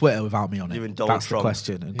want Twitter without me on it? You and Donald That's Trump. the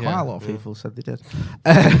question. And quite a lot of people said they did.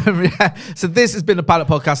 So this has been the Paddock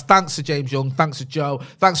Podcast. Thanks to James Young. Thanks to Joe.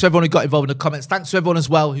 Thanks to everyone who got involved in the comments. Thanks to everyone as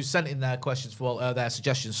well who sent in their questions for their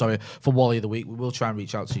suggestions. For Wally of the Week. We will try and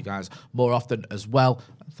reach out to you guys more often as well.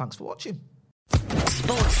 And thanks for watching.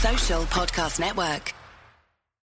 Sports Social Podcast Network.